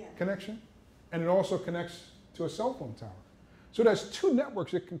connection? And it also connects to a cell phone tower. So there's 2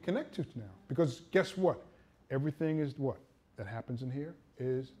 networks it can connect to now. Because guess what? Everything is what? That happens in here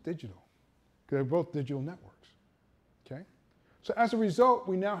is digital. They're both digital networks. Okay? So as a result,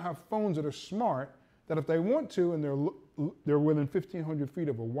 we now have phones that are smart that if they want to and they're within 1,500 feet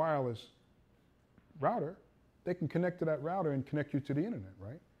of a wireless router, they can connect to that router and connect you to the internet,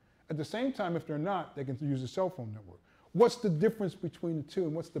 right? At the same time, if they're not, they can use a cell phone network. What's the difference between the two,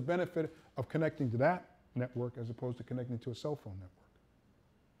 and what's the benefit of connecting to that network as opposed to connecting to a cell phone network?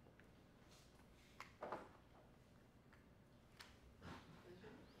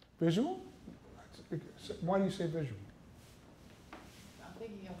 Visual? Why do you say visual? I'm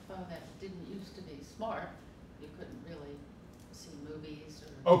thinking of a phone that didn't used to be smart. You couldn't really see movies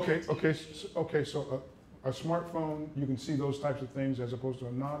or. Okay, so a smartphone, you can see those types of things as opposed to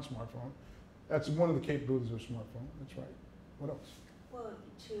a non-smartphone. That's one of the capabilities of a smartphone, that's right. What else? Well,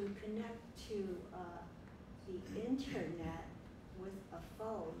 to connect to the internet with a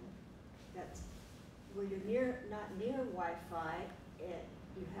phone that's where you're not near Wi-Fi,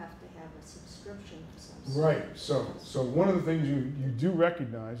 you have to have a subscription to some sort. Right, so one of the things you do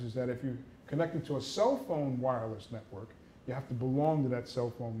recognize is that if you're connected to a cell phone wireless network, you have to belong to that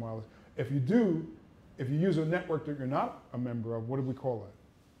cell phone wireless. If you use a network that you're not a member of, what do we call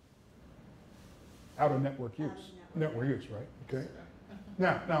that? Out of network use. Network use, right? Okay.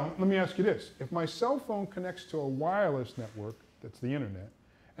 Now, let me ask you this. If my cell phone connects to a wireless network, that's the internet,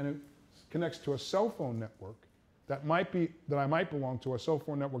 and it connects to a cell phone network that I might belong to, a cell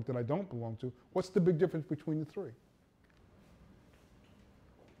phone network that I don't belong to, what's the big difference between the 3?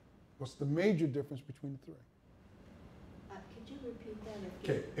 What's the major difference between the 3? Could you repeat that?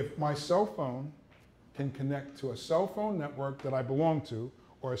 Okay, if my cell phone can connect to a cell phone network that I belong to,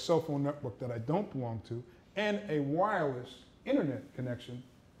 or a cell phone network that I don't belong to, and a wireless internet connection,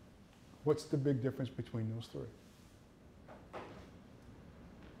 what's the big difference between those three?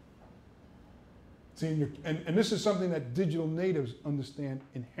 See, and this is something that digital natives understand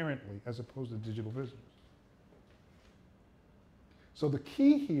inherently as opposed to digital visitors. So the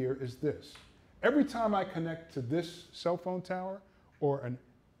key here is this. Every time I connect to this cell phone tower or an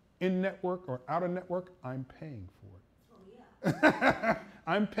in-network or out-of-network, I'm paying for it. Oh, yeah.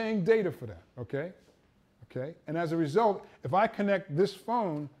 I'm paying data for that, okay? Okay? And as a result, if I connect this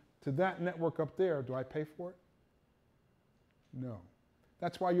phone to that network up there, do I pay for it? No.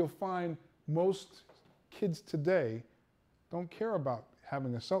 That's why you'll find most kids today don't care about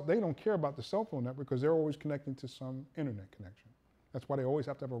having they don't care about the cell phone network because they're always connecting to some internet connection. That's why they always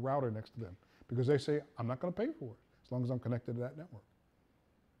have to have a router next to them because they say, I'm not going to pay for it as long as I'm connected to that network.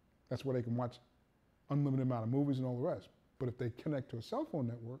 That's where they can watch unlimited amount of movies and all the rest. But if they connect to a cell phone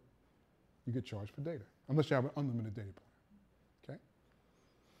network, you get charged for data, unless you have an unlimited data plan, okay?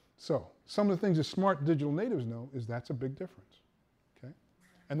 So some of the things that smart digital natives know is that's a big difference, okay?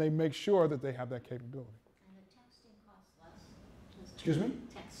 And they make sure that they have that capability. And the texting costs less? Excuse me?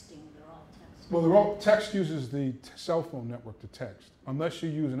 Texting, they're all texting. Well, text uses the cell phone network to text, unless you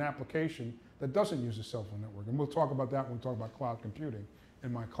use an application that doesn't use a cell phone network. And we'll talk about that when we talk about cloud computing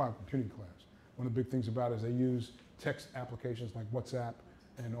in my cloud computing class. One of the big things about it is they use text applications like WhatsApp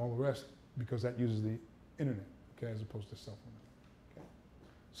and all the rest because that uses the internet, okay, as opposed to cell phone network. Okay?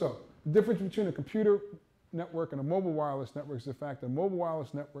 So the difference between a computer network and a mobile wireless network is the fact that a mobile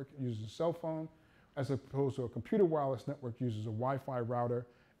wireless network uses a cell phone as opposed to a computer wireless network uses a Wi-Fi router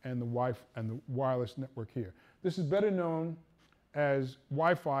and the wireless network here. This is better known as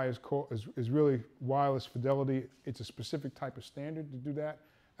Wi-Fi is really wireless fidelity. It's a specific type of standard to do that,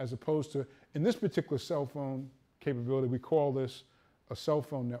 as opposed to, in this particular cell phone capability, we call this a cell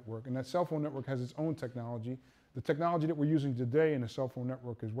phone network, and that cell phone network has its own technology. The technology that we're using today in a cell phone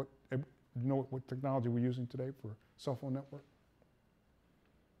network is what, you know what technology we're using today for a cell phone network?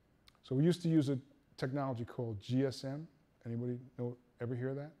 So we used to use a technology called GSM. Anybody ever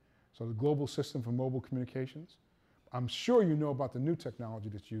hear that? So the Global System for Mobile Communications. I'm sure you know about the new technology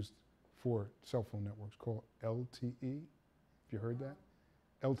that's used for cell phone networks called LTE. Have you heard that?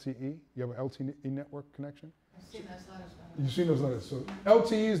 LTE? You have an LTE network connection? I've seen those letters. You've seen those letters. So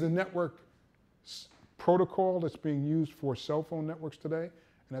LTE is the network protocol that's being used for cell phone networks today,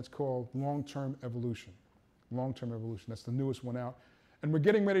 and that's called long-term evolution. Long-term evolution. That's the newest one out. And we're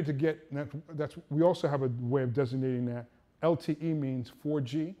getting ready to get, we also have a way of designating that. LTE means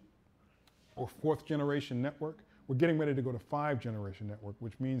 4G, or fourth generation network. We're getting ready to go to 5th generation network,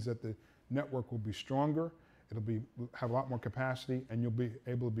 which means that the network will be stronger, have a lot more capacity, and you'll be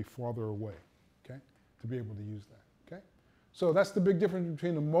able to be farther away, okay, to be able to use that, okay? So that's the big difference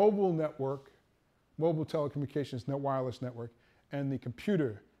between the mobile network, mobile telecommunications wireless network, and the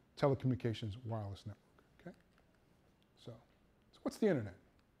computer telecommunications wireless network, okay? So what's the internet?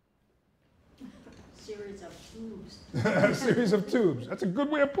 Series of tubes. A series of tubes. That's a good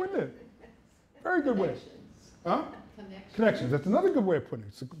way of putting it. Very good way. Connections. Huh? Connections. That's another good way of putting it.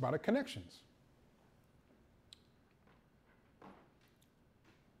 It's about connections.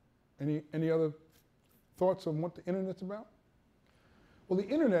 Any other thoughts on what the internet's about? Well, the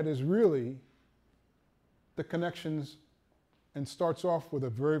internet is really the connections and starts off with a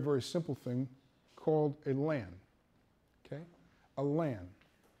very, very simple thing called a LAN. Okay? A LAN.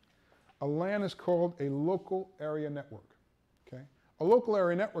 A LAN is called a local area network. Okay? A local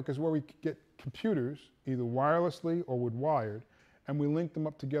area network is where we get computers, either wirelessly or with wired, and we link them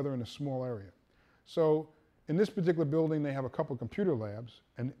up together in a small area. So in this particular building, they have a couple computer labs,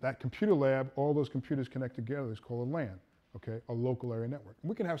 and that computer lab, all those computers connect together, is called a LAN, okay, a local area network.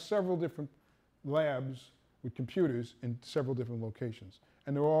 We can have several different labs with computers in several different locations,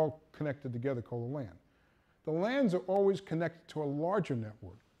 and they're all connected together, called a LAN. The LANs are always connected to a larger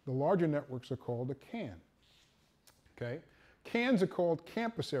network. The larger networks are called a CAN, okay? CANs are called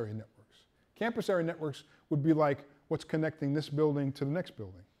campus area networks. Campus area networks would be like what's connecting this building to the next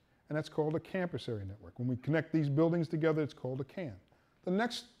building, and that's called a campus area network. When we connect these buildings together, it's called a CAN.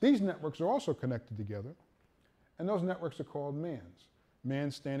 These networks are also connected together, and those networks are called MANs. MAN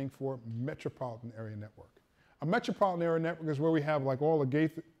standing for Metropolitan Area Network. A metropolitan area network is where we have like all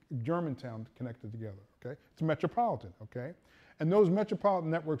the Germantown connected together, okay? It's metropolitan, okay? And those metropolitan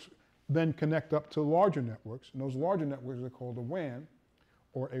networks then connect up to larger networks, and those larger networks are called a WAN,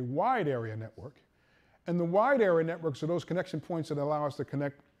 or a wide area network. And the wide area networks are those connection points that allow us to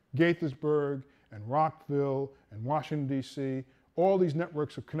connect Gaithersburg and Rockville and Washington, D.C. All these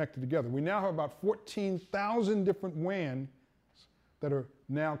networks are connected together. We now have about 14,000 different WANs that are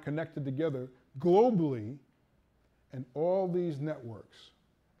now connected together globally, and all these networks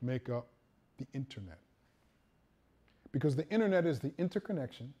make up the internet. Because the internet is the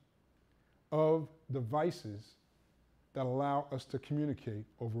interconnection of devices that allow us to communicate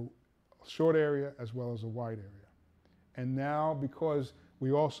over a short area as well as a wide area. And now, because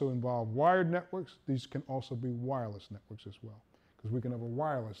we also involve wired networks, these can also be wireless networks as well. Because we can have a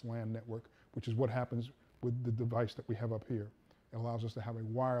wireless LAN network, which is what happens with the device that we have up here. It allows us to have a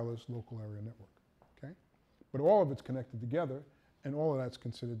wireless local area network, okay? But all of it's connected together, and all of that's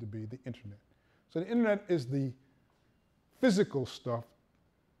considered to be the internet. So the internet is the physical stuff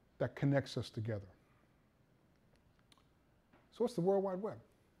that connects us together. So what's the World Wide Web?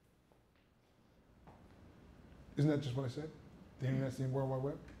 Isn't that just what I said? The internet's the World Wide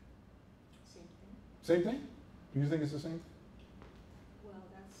Web? Same thing. Same thing? Do you think it's the same thing? Well,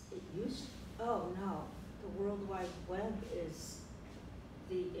 that's, it used, oh no, the World Wide Web is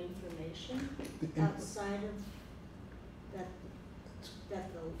the information outside of that the.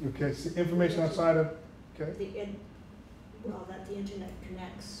 Okay, so information outside of, okay? That the internet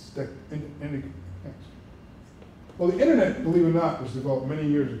connects. Connects. Well, the internet, believe it or not, was developed many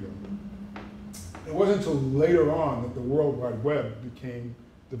years ago. It wasn't until later on that the World Wide Web became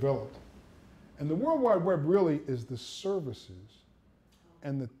developed. And the World Wide Web really is the services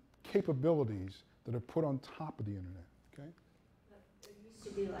and the capabilities that are put on top of the internet, okay? It used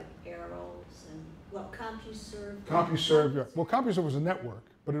to be like arrows and, well, CompuServe. CompuServe, yeah. Well, CompuServe was a network,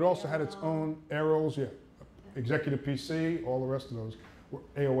 but it also had its own arrows, yeah. Executive PC, all the rest of those were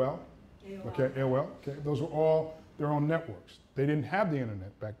AOL. Okay, AOL, okay. Those were all their own networks. They didn't have the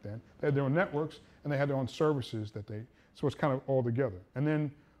internet back then. They had their own networks and they had their own services that they, so it's kind of all together. And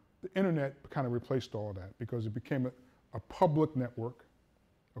then the internet kind of replaced all of that because it became a public network,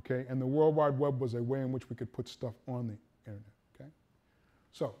 okay? And the World Wide Web was a way in which we could put stuff on the internet, okay?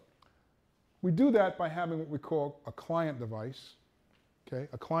 So we do that by having what we call a client device, okay?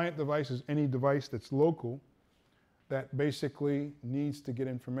 A client device is any device that's local that basically needs to get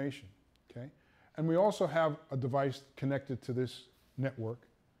information, okay? And we also have a device connected to this network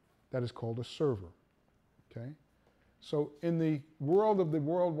that is called a server, okay? So in the world of the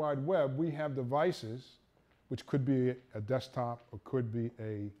World Wide Web, we have devices, which could be a desktop, or could be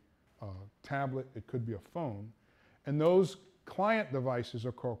a tablet, it could be a phone, and those client devices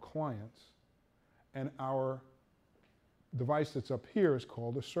are called clients, and our device that's up here is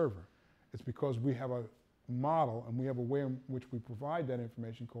called a server. It's because we have a model and we have a way in which we provide that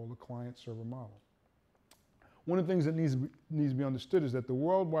information called the client-server model. One of the things that needs to be understood is that the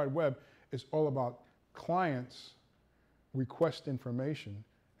World Wide Web is all about clients request information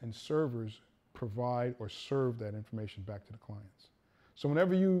and servers provide or serve that information back to the clients. So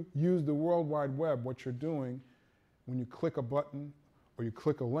whenever you use the World Wide Web, what you're doing when you click a button or you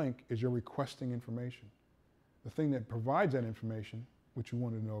click a link is you're requesting information. The thing that provides that information, which you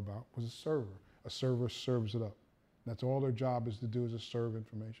wanted to know about, was a server. A server serves it up. That's all their job is to do, is to serve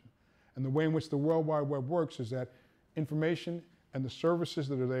information. And the way in which the World Wide Web works is that information and the services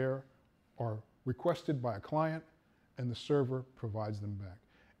that are there are requested by a client and the server provides them back.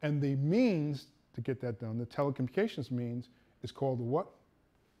 And the means to get that done, the telecommunications means, is called the what?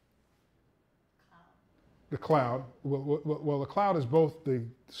 The cloud. Well, the cloud is both the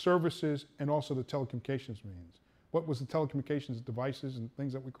services and also the telecommunications means. What was the telecommunications devices and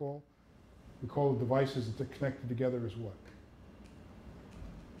things that we call? We call the devices that are connected together as what?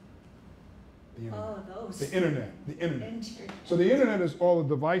 The internet. Oh, those. The internet. The internet. So the internet is all the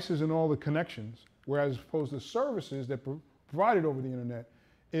devices and all the connections, whereas opposed to services that provided over the internet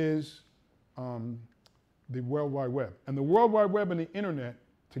is the World Wide Web. And the World Wide Web and the internet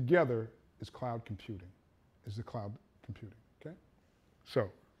together is cloud computing, is the cloud computing, okay? So,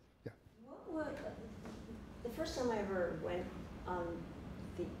 yeah. The first time I ever went on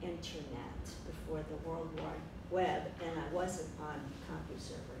the internet before the World Wide Web, and I wasn't on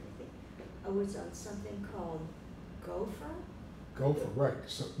CompuServe or anything, I was on something called Gopher. Gopher, right.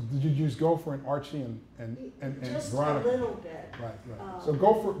 So did you use Gopher and Archie and just Veronica? A little bit. Right. So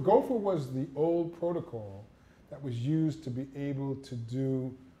Gopher was the old protocol that was used to be able to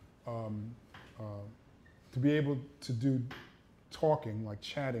do talking, like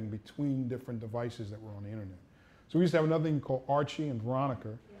chatting between different devices that were on the internet. So we used to have another thing called Archie and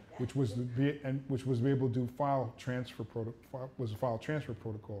Veronica, which was able to do file transfer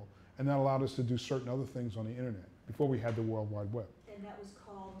protocol, and that allowed us to do certain other things on the internet before we had the World Wide Web. And that was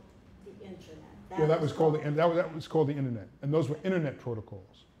called the internet. That was called the internet, and those were internet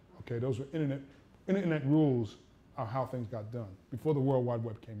protocols. Okay, those were internet Internet rules are how things got done before the World Wide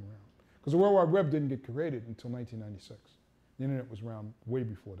Web came around. Because the World Wide Web didn't get created until 1996. The internet was around way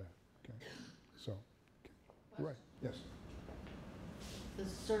before that. Okay, so, okay. You're right. Yes. The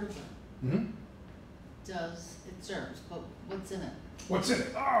server Mm-hmm. it serves, but what's in it? What's in it?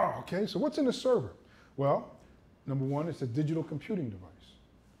 Oh, okay. So what's in a server? Well, number one, it's a digital computing device.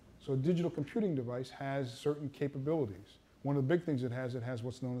 So a digital computing device has certain capabilities. One of the big things it has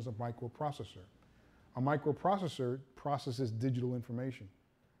what's known as a microprocessor. A microprocessor processes digital information.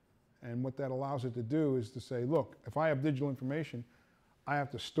 And what that allows it to do is to say, look, if I have digital information, I have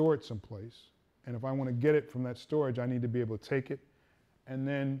to store it someplace. And if I want to get it from that storage, I need to be able to take it and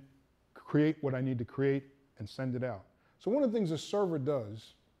then create what I need to create and send it out. So one of the things a server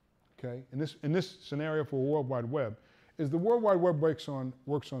does, okay, in this scenario for World Wide Web, is the World Wide Web works on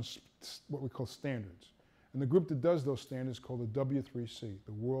what we call standards. And the group that does those standards is called the W3C,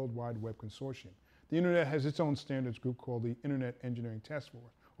 the World Wide Web Consortium. The internet has its own standards group called the Internet Engineering Task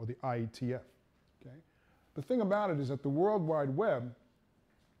Force, or the IETF. Okay? The thing about it is that the World Wide Web,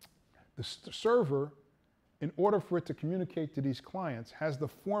 the server, in order for it to communicate to these clients, has to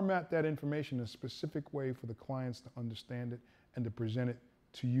format that information in a specific way for the clients to understand it and to present it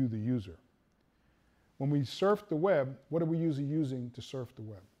to you, the user. When we surf the web, what are we usually using to surf the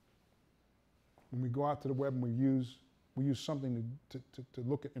web? When we go out to the web and we use something to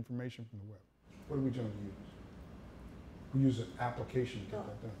look at information from the web. What do we generally use? We use an application to get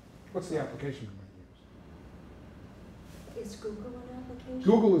that done. What's the application we might use? Is Google an application?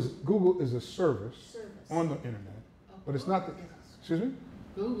 Google is a service on the internet, but it's not the, excuse me?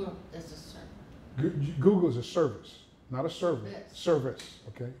 Google is a server. Google is a service, not a server. Yes. Service,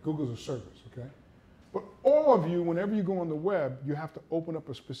 okay? Google's a service, okay? But all of you, whenever you go on the web, you have to open up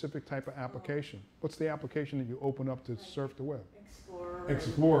a specific type of application. What's the application that you open up to surf the web?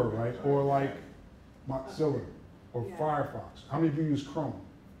 Explorer, right? Or like Mozilla or Yeah. Firefox. How many of you use Chrome?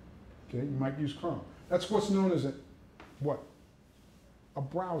 Okay, you might use Chrome. That's what's known as what? A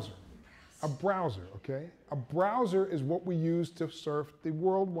browser. A browser, okay? A browser is what we use to surf the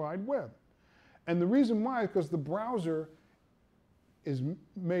World Wide Web. And the reason why is because the browser is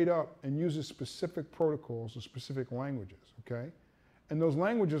made up and uses specific protocols or specific languages, okay? And those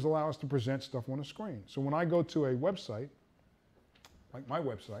languages allow us to present stuff on a screen. So when I go to a website, like my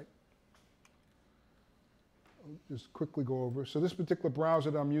website, I'll just quickly go over. So this particular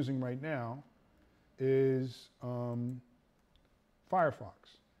browser that I'm using right now is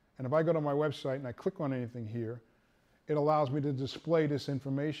Firefox. And if I go to my website and I click on anything here, it allows me to display this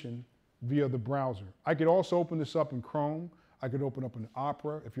information via the browser. I could also open this up in Chrome. I could open up an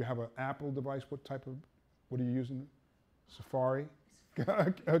Opera. If you have an Apple device, what are you using? Safari?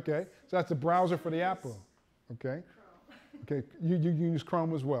 Okay, so that's the browser for the Apple, okay? Okay, you use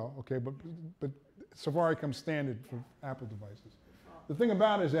Chrome as well, okay, but Safari comes standard for Apple devices. The thing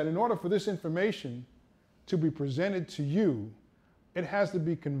about it is that in order for this information to be presented to you, it has to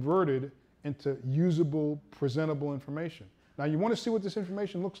be converted into usable, presentable information. Now you want to see what this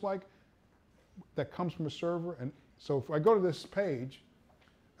information looks like that comes from a server, and so if I go to this page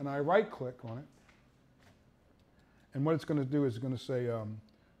and I right click on it, and what it's going to do is it's going to say,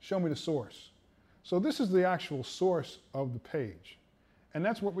 show me the source. So this is the actual source of the page, and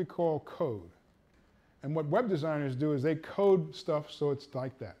that's what we call code. And what web designers do is they code stuff so it's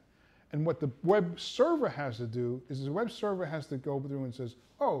like that. And what the web server has to do is the web server has to go through and says,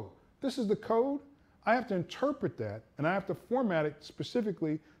 oh, this is the code. I have to interpret that, and I have to format it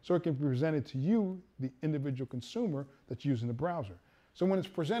specifically so it can be presented to you, the individual consumer that's using the browser. So when it's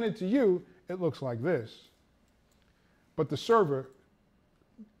presented to you, it looks like this. But the server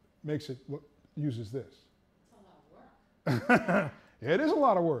uses this. It's a lot of work. It is a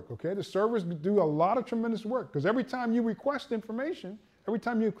lot of work, okay? The servers do a lot of tremendous work because every time you request information, every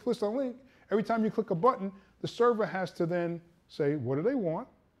time you click a link, every time you click a button, the server has to then say, what do they want?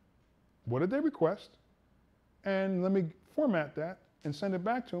 What did they request? And let me format that and send it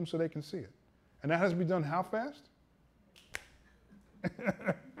back to them so they can see it. And that has to be done how fast?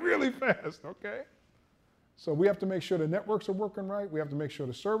 Really fast, okay? So we have to make sure the networks are working right. We have to make sure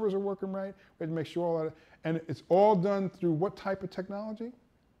the servers are working right. We have to make sure all that. And it's all done through what type of technology?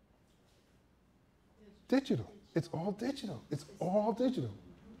 Digital. It's all digital. It's all digital,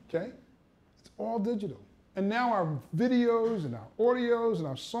 okay? It's all digital. And now our videos and our audios and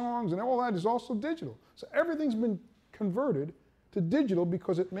our songs and all that is also digital. So everything's been converted to digital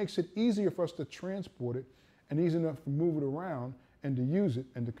because it makes it easier for us to transport it and easy enough to move it around and to use it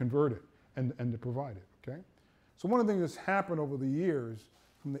and to convert it and to provide it, okay? So one of the things that's happened over the years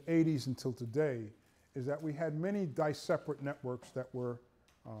from the 80s until today is that we had many separate networks that were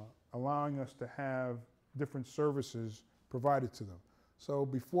allowing us to have different services provided to them. So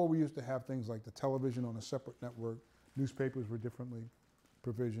before we used to have things like the television on a separate network, newspapers were differently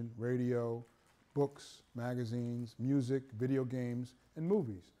provisioned, radio, books, magazines, music, video games, and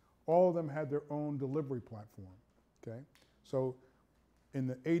movies. All of them had their own delivery platform, okay? So in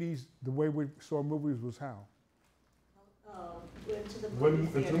the 80s, the way we saw movies was how? Went to the Went movie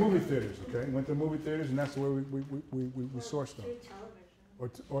to the theater. movie theaters, okay? Went to the movie theaters, and that's the way we saw stuff. Through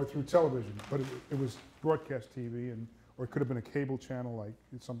television. Or through television, but it was broadcast TV, or it could have been a cable channel, like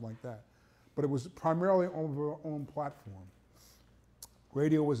something like that. But it was primarily on our own platform.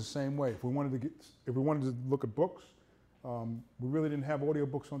 Radio was the same way. If we wanted to look at books, we really didn't have audio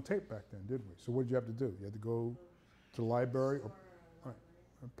books on tape back then, did we? So what did you have to do? You had to go to the library or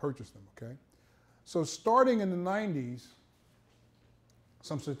purchase them, okay? So starting in the 90s,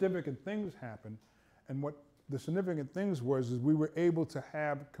 some significant things happened, and what the significant things was is we were able to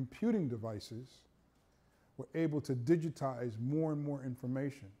have computing devices, we're able to digitize more and more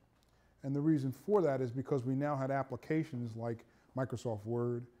information. And the reason for that is because we now had applications like Microsoft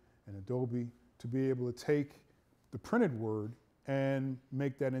Word and Adobe to be able to take the printed word and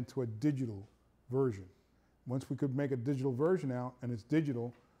make that into a digital version. Once we could make a digital version out and it's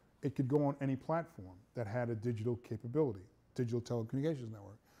digital, it could go on any platform that had a digital capability, digital telecommunications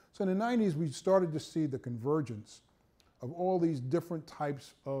network. So in the 90s, we started to see the convergence of all these different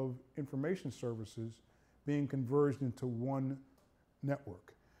types of information services being converged into one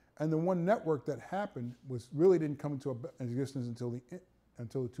network. And the one network that happened really didn't come into existence until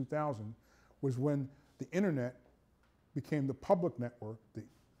the 2000s, was when the internet became the public network,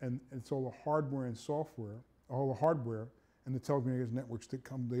 and it's all the hardware and software, all the hardware and the telecommunications networks that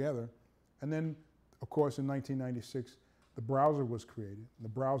come together. And then, of course, in 1996, the browser was created. The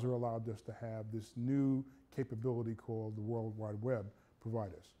browser allowed us to have this new capability called the World Wide Web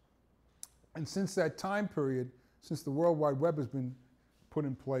provide us. And since that time period, since the World Wide Web has been put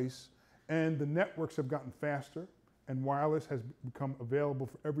in place and the networks have gotten faster and wireless has become available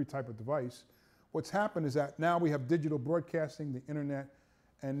for every type of device, what's happened is that now we have digital broadcasting, the internet,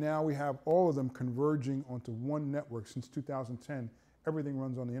 and now we have all of them converging onto one network. Since 2010, everything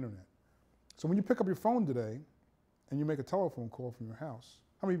runs on the internet. So when you pick up your phone today and you make a telephone call from your house,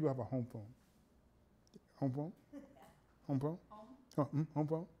 how many people have a home phone? Home phone? Home phone? Oh, home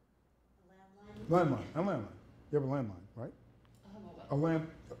phone? A landline. Landline, a landline. You have a landline, right?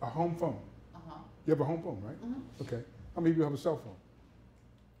 A home phone. You have a home phone, right? Okay. How many of you have a cell phone?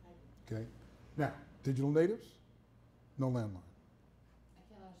 Okay. Now, digital natives, no landline. I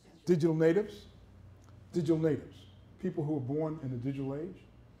can't understand. Digital natives, people who are born in the digital age,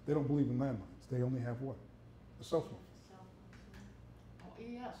 they don't believe in landlines. They only have what? A cell phone. Oh,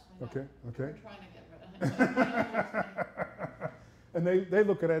 yes, I know. Okay, okay. We're trying to get rid of it. And they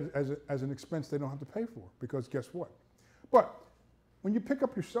look at it as an expense they don't have to pay for, because guess what? But when you pick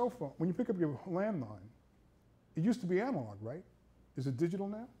up your cell phone, when you pick up your landline, it used to be analog, right? Is it digital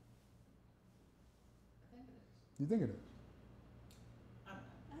now? I think it is. You think it is? I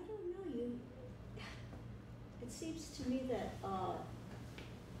don't know, it seems to me that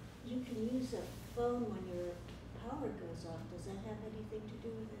you can use a phone when your power goes off. Does that have anything to do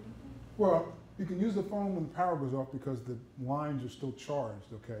with anything? Well, you can use the phone when the power goes off because the lines are still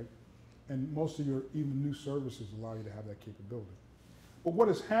charged, okay? And most of your even new services allow you to have that capability. But what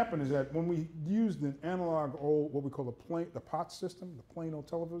has happened is that when we used an analog old, what we call the POTS system, the plain old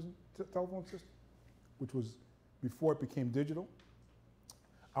telephone system, which was before it became digital,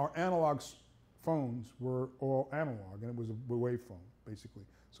 our analog phones were all analog, and it was a wave phone, basically.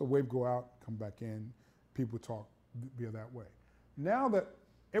 So wave go out, come back in, people talk via that way. Now that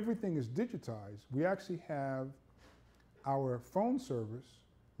everything is digitized, we actually have our phone service.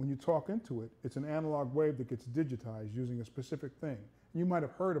 When you talk into it, it's an analog wave that gets digitized using a specific thing. You might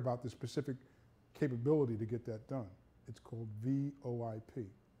have heard about this specific capability to get that done. It's called VoIP.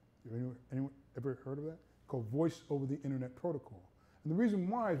 Anyone ever heard of that? Called Voice over the Internet Protocol. And the reason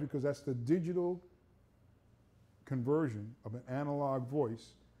why is because that's the digital conversion of an analog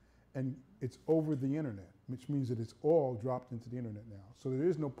voice, and it's over the internet, which means that it's all dropped into the internet now. So there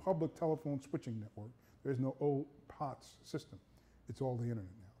is no public telephone switching network. There is no old POTS system. It's all the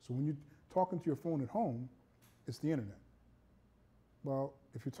internet now. So when you're talking to your phone at home, it's the internet. Well,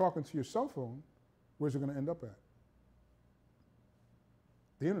 if you're talking to your cell phone, where's it going to end up at?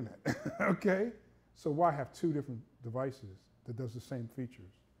 The internet, okay? So why have two different devices that does the same features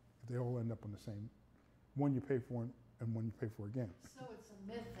if they all end up on the same, one you pay for and one you pay for again? So it's a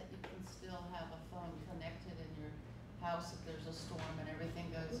myth that you can still have a phone connected in your house if there's a storm and everything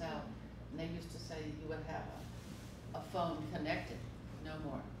goes out. And they used to say you would have a phone connected, no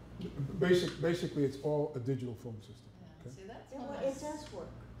more. Basically, it's all a digital phone system. Yeah, Okay? see, that's Yeah, one well, of my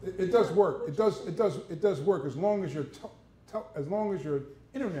it does work. It does work. It does work as long as your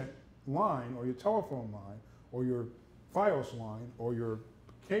internet line or your telephone line or your FiOS line or your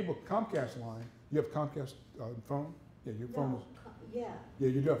cable Comcast line. You have Comcast phone. Yeah, your phone is. Yeah. Yeah,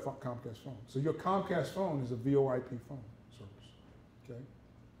 you do have Comcast phone. So your Comcast phone is a VoIP phone service. Okay.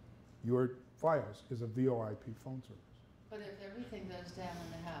 Your FiOS is a VoIP phone service. But if everything goes down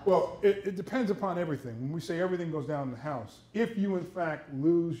in the house. Well, it depends upon everything. When we say everything goes down in the house, if you in fact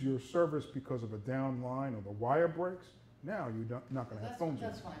lose your service because of a down line or the wire breaks, now you're not going to have phone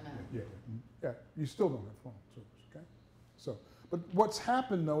service. That's what I meant. Yeah, you still don't have phone service, okay? So, but what's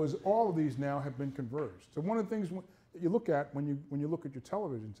happened though is all of these now have been converged. So one of the things that you look at when you look at your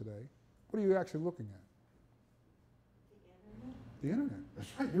television today, what are you actually looking at? The internet. The internet. That's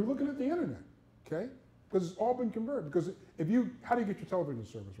right. You're looking at the internet, okay? Because it's all been converged. Because how do you get your television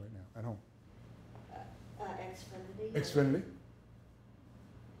service right now at home? Xfinity. Xfinity,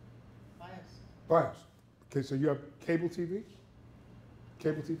 Bios. BIOS. Okay, so you have cable TV?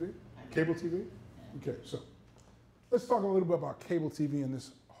 Cable TV? Cable TV? Okay, so let's talk a little bit about cable TV and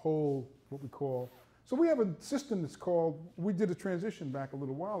this whole, what we call, so we have a system that's called, we did a transition back a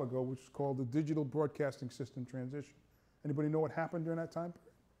little while ago, which is called the Digital Broadcasting System Transition. Anybody know what happened during that time period?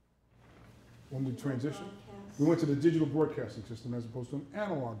 When we transitioned? We went to the digital broadcasting system as opposed to an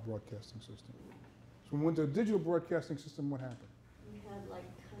analog broadcasting system. So when we went to a digital broadcasting system, what happened? We had like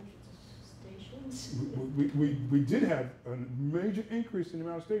hundreds of stations. We did have a major increase in the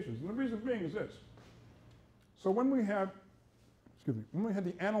amount of stations. And the reason being is this. So when we had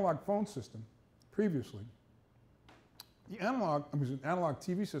the analog phone system previously, the analog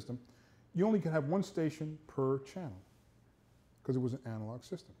TV system, you only could have one station per channel because it was an analog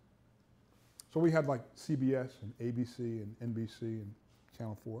system. So we had like CBS and ABC and NBC and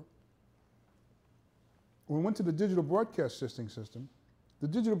Channel 4. When we went to the digital broadcasting system, the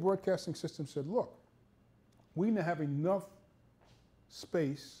digital broadcasting system said, look, we now have enough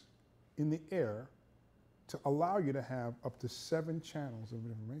space in the air to allow you to have up to 7 channels of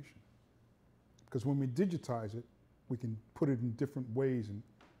information. Because when we digitize it, we can put it in different ways and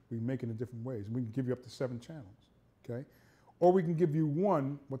we make it in different ways. And we can give you up to 7 channels, okay? Or we can give you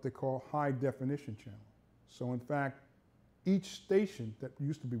one, what they call high definition channel. So in fact, each station that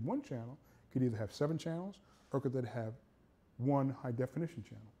used to be 1 channel could either have 7 channels or could then have 1 high definition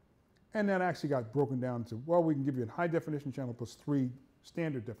channel. And that actually got broken down to, well, we can give you a high definition channel plus 3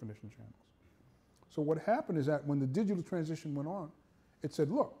 standard definition channels. So what happened is that when the digital transition went on, it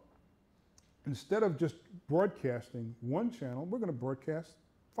said, look, instead of just broadcasting 1 channel, we're going to broadcast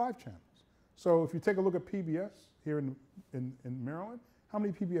 5 channels. So if you take a look at PBS here in Maryland, how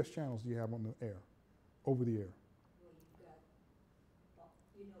many PBS channels do you have on the air, over the air? Well, you've got,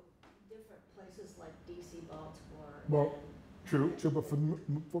 you know, different places like DC, Baltimore. Well, true, but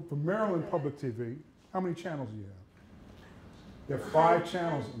for Maryland Public TV, how many channels do you have? You have 5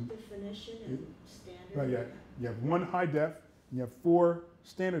 channels. Definition and standard. No, you have 1 high def, and you have 4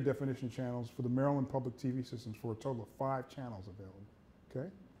 standard definition channels for the Maryland Public TV systems for a total of 5 channels available, okay?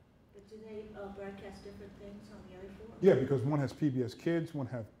 But do they broadcast different things on the other 4? Yeah, because one has PBS Kids, one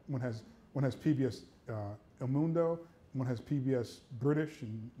has PBS El Mundo, one has PBS British,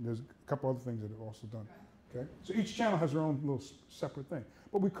 and there's a couple other things that are also done. Okay, so each channel has their own little separate thing.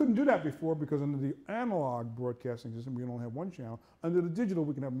 But we couldn't do that before because under the analog broadcasting system, we can only have 1 channel. Under the digital,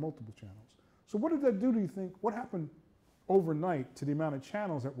 we can have multiple channels. So what did that do, do you think? What happened overnight to the amount of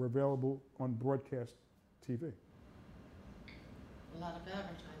channels that were available on broadcast TV? A lot of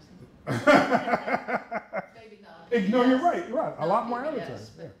advertising. Maybe not. No, you're right. You're right. A Not lot more PBS,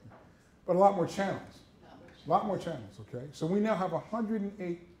 advertising, but- yeah. But a lot more channels. Not much. A lot more channels, okay? So we now have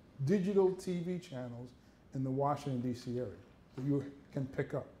 108 digital TV channels in the Washington, D.C. area that you can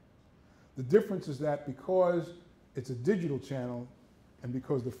pick up. The difference is that because it's a digital channel and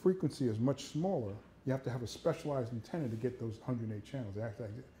because the frequency is much smaller, you have to have a specialized antenna to get those 108 channels. You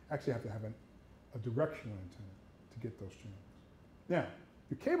actually have to have a directional antenna to get those channels. Now,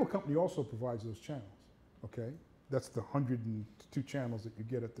 your cable company also provides those channels, okay? That's the 102 channels that you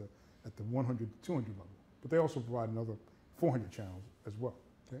get at the 100 to 200 level. But they also provide another 400 channels as well,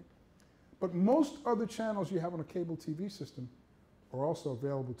 okay? But most other channels you have on a cable TV system are also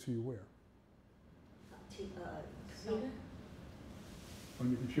available to you where? Computer? On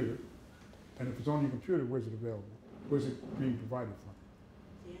your computer. And if it's on your computer, where's it available? Where's it being provided from?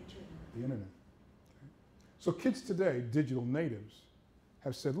 The internet. The internet. Okay. So kids today, digital natives,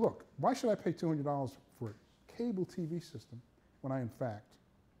 have said, look, why should I pay $200 for a cable TV system when I, in fact,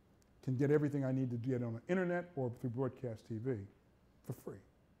 can get everything I need to get on the internet or through broadcast TV for free?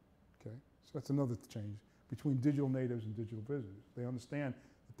 So that's another change between digital natives and digital visitors. They understand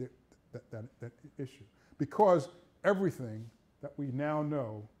that issue. Because everything that we now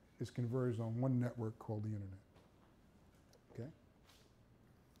know is converged on one network called the internet. Okay?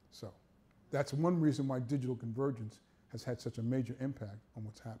 So that's one reason why digital convergence has had such a major impact on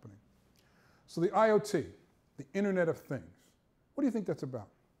what's happening. So the IoT, the Internet of Things, what do you think that's about?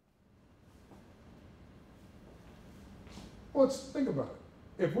 Well, let's think about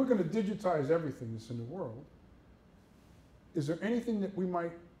it. If we're going to digitize everything that's in the world, is there anything that we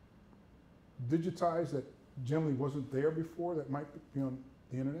might digitize that generally wasn't there before that might be on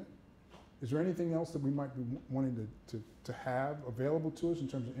the internet? Is there anything else that we might be wanting to have available to us in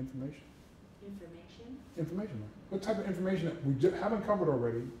terms of information? Information? Information. What type of information that we haven't covered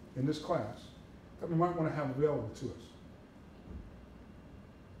already in this class that we might want to have available to us?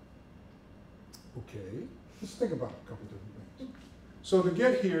 Okay, let's think about a couple different things. So to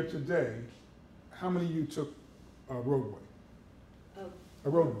get here today, how many of you took a roadway? Oh. A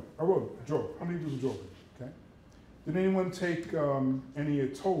roadway, drove. How many people drove it? Okay. Did anyone take any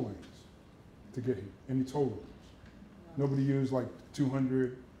toll lanes to get here? Any toll roads? No. Nobody used like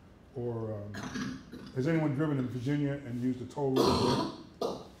 200 or has anyone driven in Virginia and used a toll road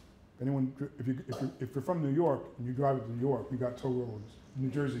there? Anyone, if you're from New York and you drive to New York, you got toll roads. New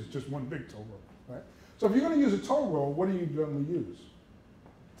Jersey is just one big toll road, right? So if you're going to use a toll road, what do you generally use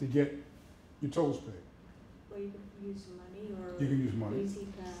to get your tolls paid? Well, you can use money or You can use money. Easy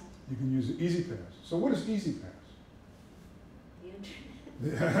Pass. You can use the Easy Pass. So what is Easy Pass? The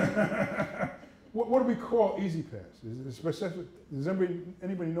internet. What do we call Easy Pass? Is it specific? Does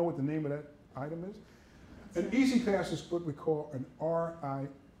anybody know what the name of that item is? An Easy Pass is what we call an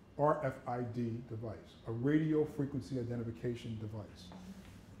RFID device, a radio frequency identification device.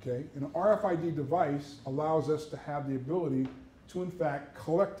 Okay, and an RFID device allows us to have the ability to, in fact,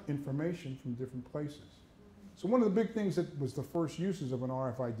 collect information from different places. So one of the big things that was the first uses of an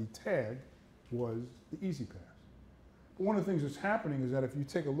RFID tag was the Easy Pass. But one of the things that's happening is that if you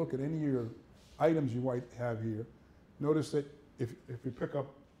take a look at any of your items you might have here, notice that if you pick up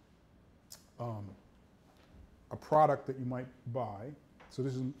a product that you might buy, so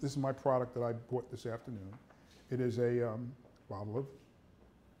this is my product that I bought this afternoon. It is a bottle of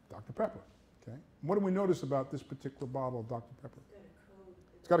Dr. Pepper. Okay. What do we notice about this particular bottle of Dr. Pepper?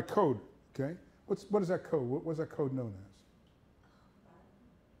 It's got a code. Okay. What is that code? What is that code known as?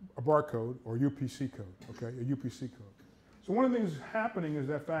 A barcode or UPC code. Okay, a UPC code. So one of the things happening is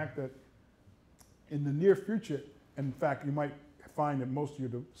that fact that in the near future, in fact, you might find that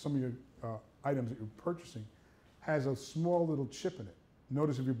some of your items that you're purchasing has a small little chip in it.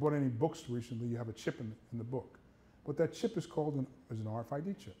 Notice if you bought any books recently, you have a chip in the book. What that chip is called is an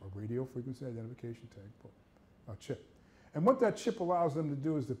RFID chip, a radio frequency identification tag chip. And what that chip allows them to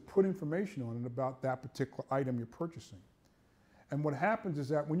do is to put information on it about that particular item you're purchasing. And what happens is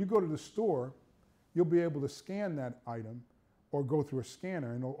that when you go to the store, you'll be able to scan that item or go through a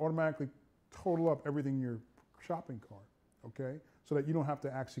scanner and it'll automatically total up everything in your shopping cart, okay? So that you don't have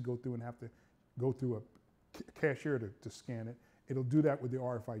to actually go through a cashier to scan it. It'll do that with the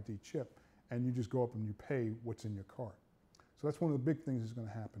RFID chip, and you just go up and you pay what's in your cart. So that's one of the big things that's going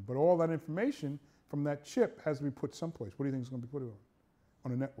to happen. But all that information from that chip has to be put someplace. What do you think is going to be put on?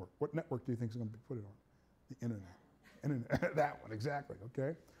 On a network. What network do you think is going to be put on? The internet. Internet. That one, exactly,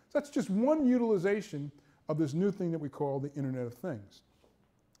 okay? So that's just one utilization of this new thing that we call the Internet of Things.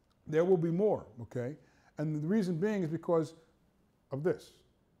 There will be more, okay? And the reason being is because of this.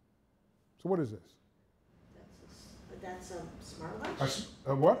 So what is this? That's a smartwatch?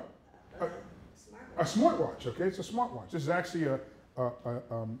 A what? A smartwatch, okay? It's a smartwatch. This is actually a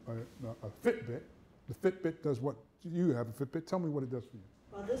Fitbit. The Fitbit does what? You have a Fitbit. Tell me what it does for you.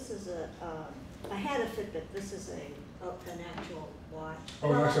 Well, this is I had a Fitbit. This is an actual watch.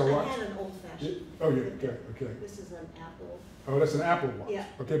 Oh, an actual watch? I had an old-fashioned Oh, yeah, Fitbit. okay. This is an Apple. Oh, that's an Apple Watch. Yeah.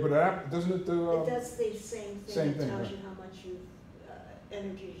 Okay, but doesn't it do... it does the same thing. Same it thing, tells right. you how much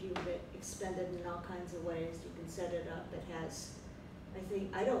energy you've expended in all kinds of ways. You can set it up. It has,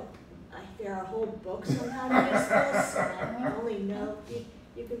 there are whole books on how to use this. And I only know,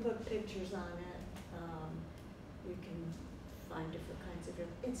 you can put pictures on it. You can find different kinds of,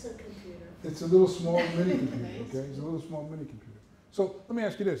 it's a computer. It's a little small mini computer, okay? It's a little small mini computer. So let me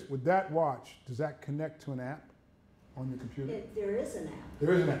ask you this. With that watch, does that connect to an app on your computer? There is an app.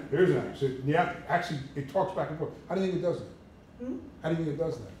 There is an app. There is an app. So the app actually, it talks back and forth. How do you think it does that? How do you think it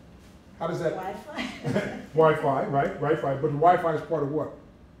does that? How does that? Wi-Fi. Wi-Fi, right? Wi-Fi. But the Wi-Fi is part of what?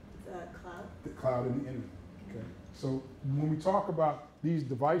 The cloud. The cloud and the internet. Okay. So when we talk about these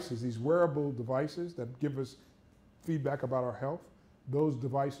devices, these wearable devices that give us feedback about our health, those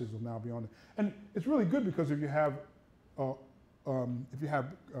devices will now be on it. And it's really good because if you have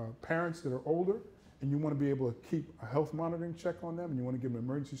parents that are older and you want to be able to keep a health monitoring check on them and you want to give them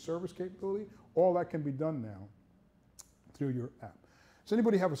emergency service capability, all that can be done now through your app. Does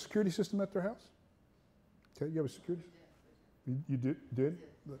anybody have a security system at their house? Okay, you have a security? You did?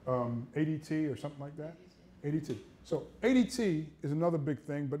 ADT or something like that? ADT. So ADT is another big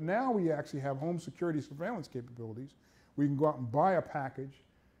thing, but now we actually have home security surveillance capabilities where you can go out and buy a package,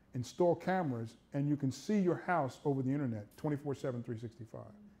 install cameras, and you can see your house over the internet 24/7, 365,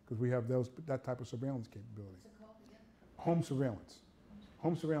 because we have that type of surveillance capability. What's it called again? Home surveillance.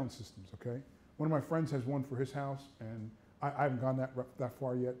 Home surveillance systems, okay? One of my friends has one for his house, and I haven't gone that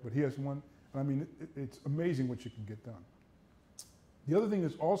far yet, but he has one. And I mean, it's amazing what you can get done. The other thing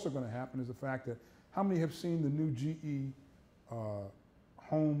that's also going to happen is the fact that how many have seen the new GE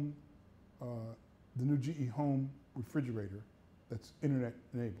home refrigerator that's internet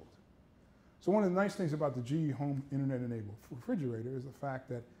enabled? So one of the nice things about the GE home internet enabled refrigerator is the fact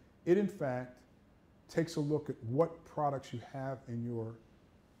that it in fact takes a look at what products you have in your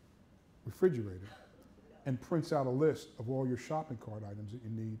refrigerator and prints out a list of all your shopping cart items that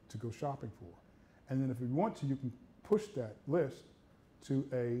you need to go shopping for. And then if you want to, you can push that list to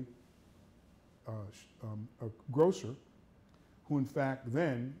a grocer who in fact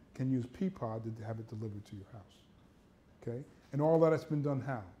then can use Peapod to have it delivered to your house. Okay? And all that has been done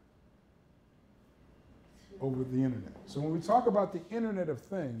how? Over the internet. So when we talk about the Internet of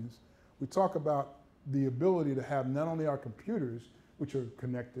Things, we talk about the ability to have not only our computers, which are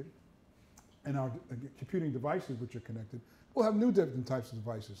connected, and our computing devices, which are connected, we'll have new different types of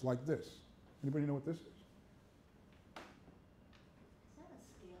devices like this. Anybody know what this is? Is that a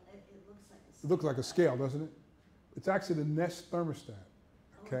scale? It looks like a scale. It looks like a scale, doesn't it? It's actually the Nest thermostat,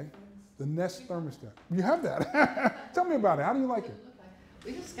 okay? The Nest thermostat. You have that. Tell me about it. How do you like it?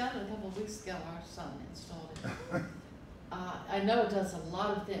 We just got it a couple of weeks ago. Our son installed it. I know it does a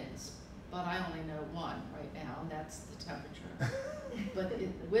lot of things, but I only know one right now, and that's the temperature. But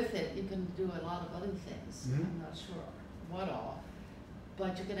with it, you can do a lot of other things. Mm-hmm. I'm not sure what all.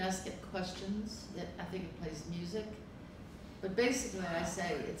 But you can ask it questions. I think it plays music. But basically, I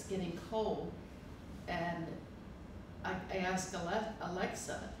say it's getting cold, and I ask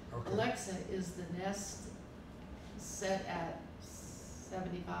Alexa. Okay. Alexa, is the Nest set at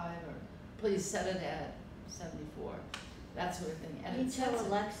 75, or please set it at 74? That sort of thing. And You it tell sets it.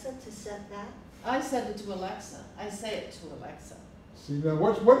 Alexa to set that? I set it to Alexa. I say it to Alexa. See, now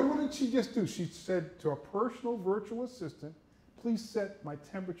what did she just do? She said to a personal virtual assistant, please set my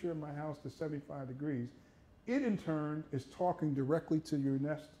temperature in my house to 75 degrees. It in turn is talking directly to your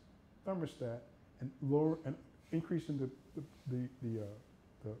Nest thermostat and increasing the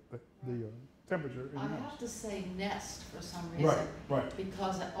temperature in I your have house. to say Nest for some reason. Right.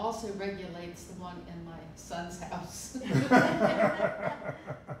 Because it also regulates the one in my son's house.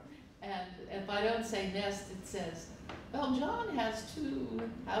 And if I don't say Nest, it says, well, John has 2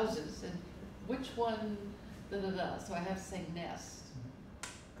 houses, and which one, da-da-da. So I have to say Nest.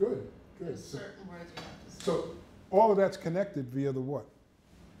 Good. There's certain words you have to say. So all of that's connected via the what?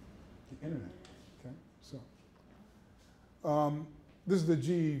 The internet. Okay. So this is the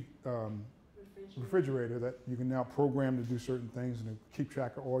GE refrigerator that you can now program to do certain things and to keep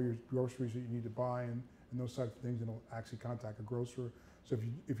track of all your groceries that you need to buy and those types of things. And it'll actually contact a grocer. So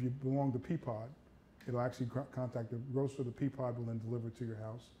if you belong to Peapod, it'll actually contact the grocer. The Peapod will then deliver it to your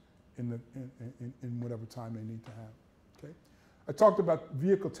house in whatever time they need to have. Okay. I talked about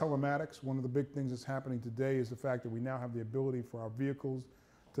vehicle telematics. One of the big things that's happening today is the fact that we now have the ability for our vehicles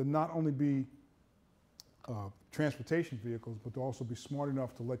to not only be transportation vehicles, but to also be smart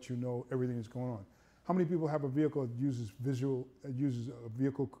enough to let you know everything that's going on. How many people have a vehicle that uses a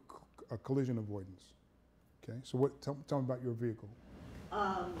vehicle collision avoidance? Okay, so tell me about your vehicle.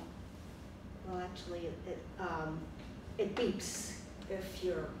 Well, actually, it beeps if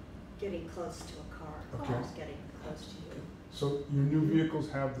you're getting close to a car. Okay. Car's getting close to you. So your new vehicles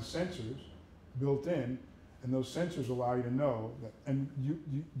have the sensors built in, and those sensors allow you to know that. And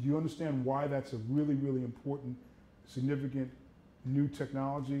you understand why that's a really, really important, significant new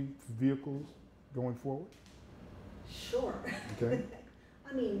technology for vehicles going forward? Sure. Okay.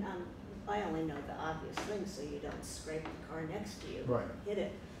 I mean, I only know the obvious things, so you don't scrape the car next to you. Right. Hit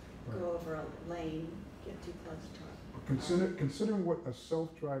it, Right. go over a lane, get too close to it. Considering what a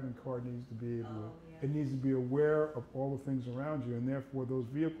self-driving car needs to be able to, Oh, yeah. it needs to be aware of all the things around you, and therefore those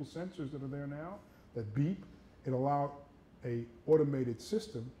vehicle sensors that are there now that beep, it allows a automated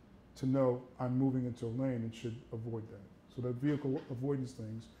system to know I'm moving into a lane and should avoid that. So the vehicle avoidance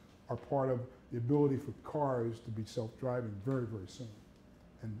things are part of the ability for cars to be self-driving very, very soon.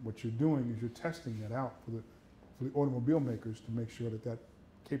 And what you're doing is you're testing that out for the automobile makers to make sure that that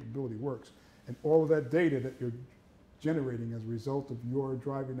capability works. And all of that data that you're generating as a result of your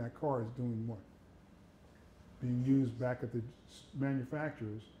driving that car is doing what? Being used back at the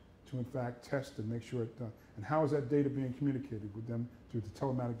manufacturers to in fact test and make sure it's done. And how is that data being communicated with them through the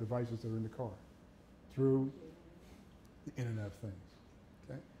telematic devices that are in the car? Through the Internet of Things.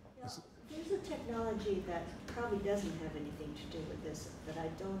 Okay? Yeah, there's a technology that probably doesn't have anything to do with this that I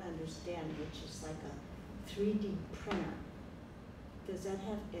don't understand, which is like a 3D printer. Does that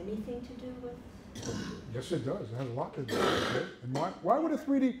have anything to do with? Yes, it does. It has a lot to do with it. And why would a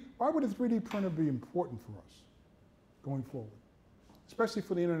 3D printer be important for us going forward, especially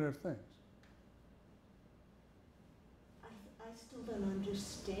for the Internet of Things? I still don't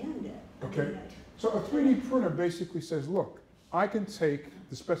understand it. Okay. So a 3D printer basically says, look, I can take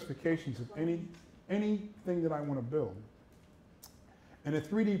the specifications of anything that I want to build. And a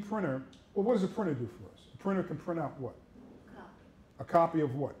 3D printer, well, what does a printer do for us? A printer can print out what? A copy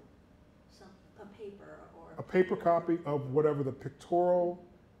of what? A paper or... A paper copy of whatever the pictorial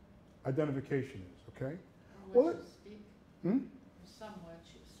identification is, okay? Or what you speak. Hmm? Some what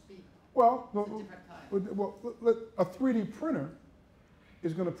you speak. Well, It's a different kind. a 3D printer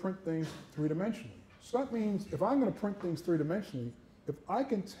is going to print things three-dimensionally. So that means if I'm going to print things three-dimensionally, if I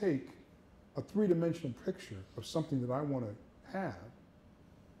can take a three-dimensional picture of something that I want to have,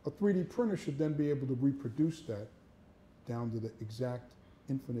 a 3D printer should then be able to reproduce that down to the exact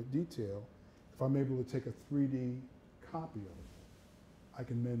infinite detail. If I'm able to take a 3D copy of it, I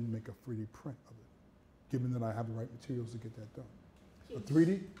can then make a 3D print of it, given that I have the right materials to get that done. A 3D?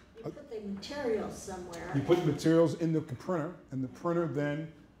 You put the materials somewhere. You put materials in the printer, and the printer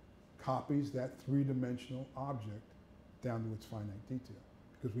then copies that three-dimensional object down to its finite detail.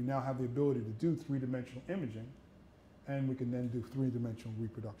 Because we now have the ability to do three-dimensional imaging, and we can then do three-dimensional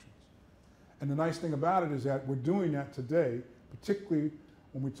reproductions. And the nice thing about it is that we're doing that today, particularly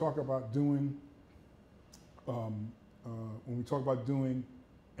when we talk about doing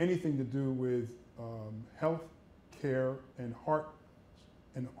anything to do with health care and heart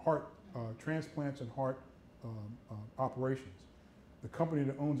transplants and heart operations. The company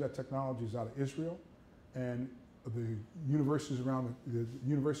that owns that technology is out of Israel, and the universities around the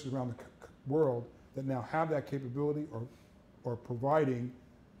world that now have that capability are providing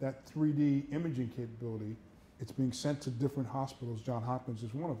that 3D imaging capability. It's being sent to different hospitals. Johns Hopkins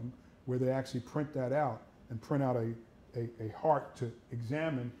is one of them, where they actually print that out and print out a heart to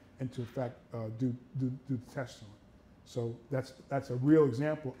examine and to in fact do the tests on it. So that's a real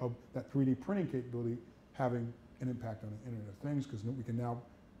example of that 3D printing capability having an impact on the Internet of Things, because we can now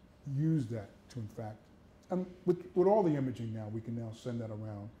use that to in fact, and with all the imaging now, we can now send that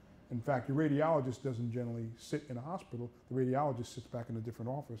around. In fact, your radiologist doesn't generally sit in a hospital. The radiologist sits back in a different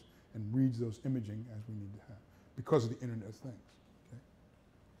office and reads those imaging as we need to have, because of the Internet of Things.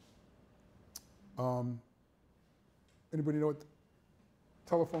 Okay. Anybody know what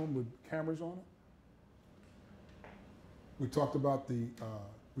telephone with cameras on it? We talked about the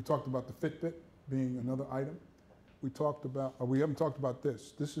Fitbit being another item. We talked about, we haven't talked about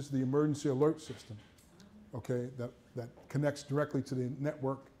this. This is the emergency alert system, okay, that connects directly to the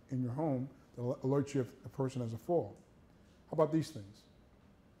network in your home that alerts you if a person has a fall. How about these things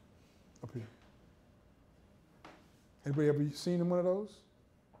up here? Anybody ever seen one of those?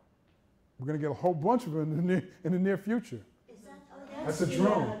 We're going to get a whole bunch of them in the near future. Is that, That's a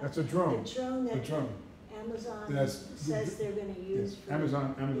drone. That's a drone. The drone that a drone. Amazon says they're going to use. Yes, for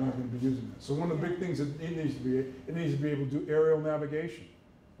Amazon's going to be using that. So one of the big things that it needs to be able to do aerial navigation,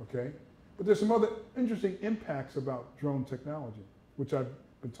 okay? But there's some other interesting impacts about drone technology, which I've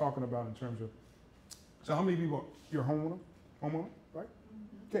been talking about in terms of, so how many people, you're a homeowner, right?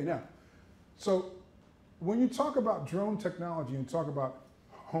 Mm-hmm. Okay, now, so when you talk about drone technology and talk about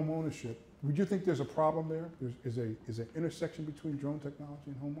home ownership, would you think there's a problem there? Is an intersection between drone technology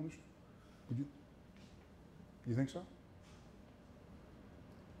and home ownership? You think so?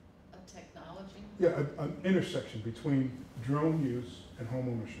 A technology? Yeah, an intersection between drone use and home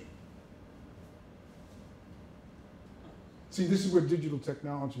ownership. See, this is where digital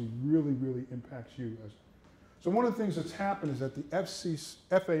technology really, really impacts you. So one of the things that's happened is that the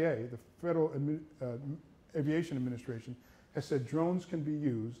FAA, the Federal Aviation Administration, has said drones can be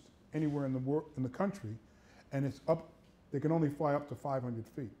used anywhere in the country, and they can only fly up to 500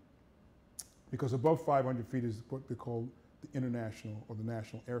 feet. Because above 500 feet is what they call the international or the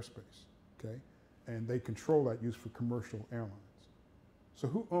national airspace, okay? And they control that use for commercial airlines. So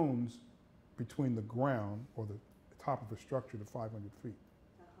who owns between the ground or the top of a structure to 500 feet?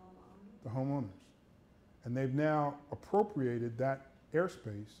 The homeowner. the homeowners. And they've now appropriated that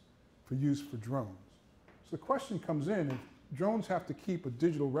airspace for use for drones. So the question comes in, if drones have to keep a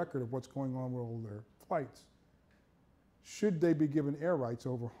digital record of what's going on with all their flights, should they be given air rights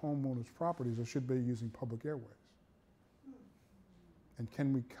over homeowners' properties, or should they be using public airways? And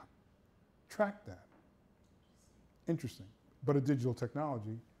can we track that? Interesting. But a digital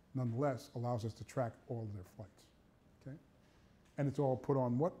technology, nonetheless, allows us to track all of their flights. Okay? And it's all put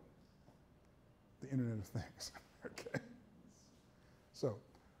on what? The Internet of Things. Okay? So,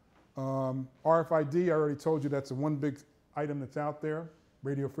 RFID, I already told you that's the one big item that's out there,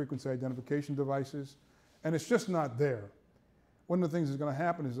 radio frequency identification devices, and it's just not there. One of the things that's going to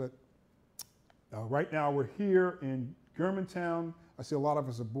happen is that right now we're here in Germantown. I see a lot of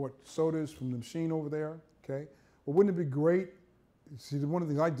us have bought sodas from the machine over there, okay? Well, wouldn't it be great? See, one of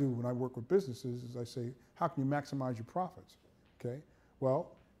the things I do when I work with businesses is I say, how can you maximize your profits, okay?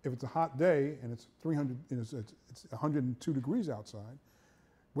 Well, if it's a hot day and it's 102 degrees outside,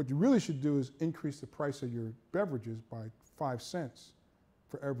 what you really should do is increase the price of your beverages by 5 cents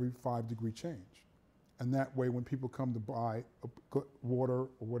for every 5-degree change. And that way, when people come to buy water or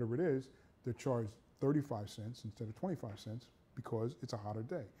whatever it is, they're charged 35 cents instead of 25 cents because it's a hotter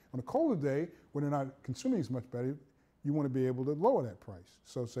day. On a colder day, when they're not consuming as much better, you want to be able to lower that price.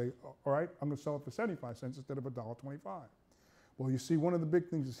 So say, all right, I'm going to sell it for 75 cents instead of $1.25. Well, you see, one of the big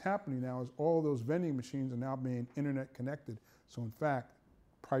things that's happening now is all those vending machines are now being internet connected. So in fact,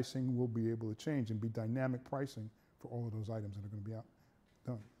 pricing will be able to change and be dynamic pricing for all of those items that are going to be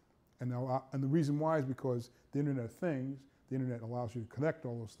done. And the reason why is because the Internet of Things, the Internet allows you to connect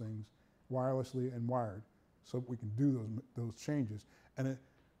all those things wirelessly and wired, so we can do those changes. And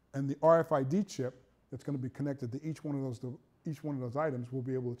the RFID chip that's going to be connected to each one of those items will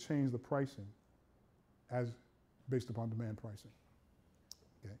be able to change the pricing as based upon demand pricing.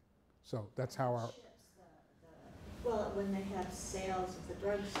 Okay, so that's how our well, when they have sales of the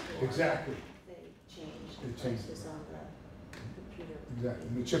drugstore, exactly they change the it changes prices on the computer. exactly.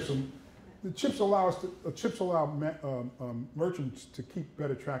 And the chips allow us merchants to keep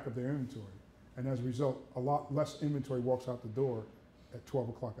better track of their inventory, and as a result, a lot less inventory walks out the door at 12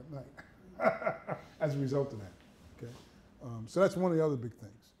 o'clock at night. As a result of that, okay. So that's one of the other big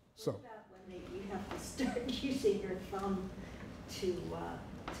things. So. What about when you have to start using your thumb to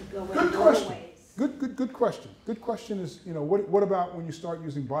go in Good question. doorways? Good question. Good question is, what about when you start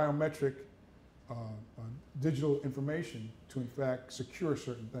using biometric digital information to in fact secure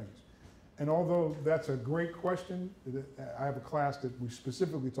certain things? And although that's a great question, I have a class that we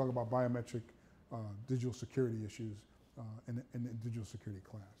specifically talk about biometric digital security issues in the digital security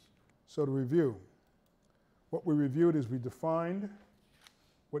class. So to review, what we reviewed is we defined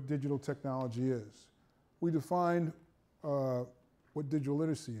what digital technology is. We defined what digital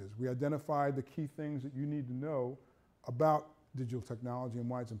literacy is. We identified the key things that you need to know about digital technology and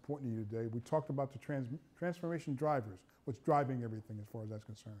why it's important to you today. We talked about the transformation drivers, what's driving everything as far as that's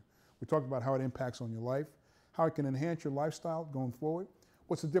concerned. We talked about how it impacts on your life, how it can enhance your lifestyle going forward,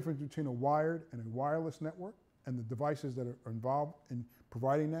 what's the difference between a wired and a wireless network, and the devices that are involved in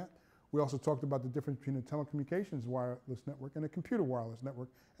providing that. We also talked about the difference between a telecommunications wireless network and a computer wireless network,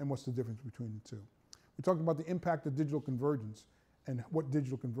 and what's the difference between the two. We talked about the impact of digital convergence and what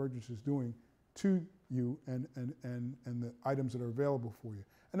digital convergence is doing to you and the items that are available for you.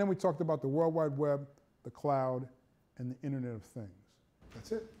 And then we talked about the World Wide Web, the cloud, and the Internet of Things.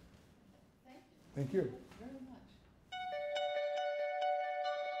 That's it. Thank you. Thank you.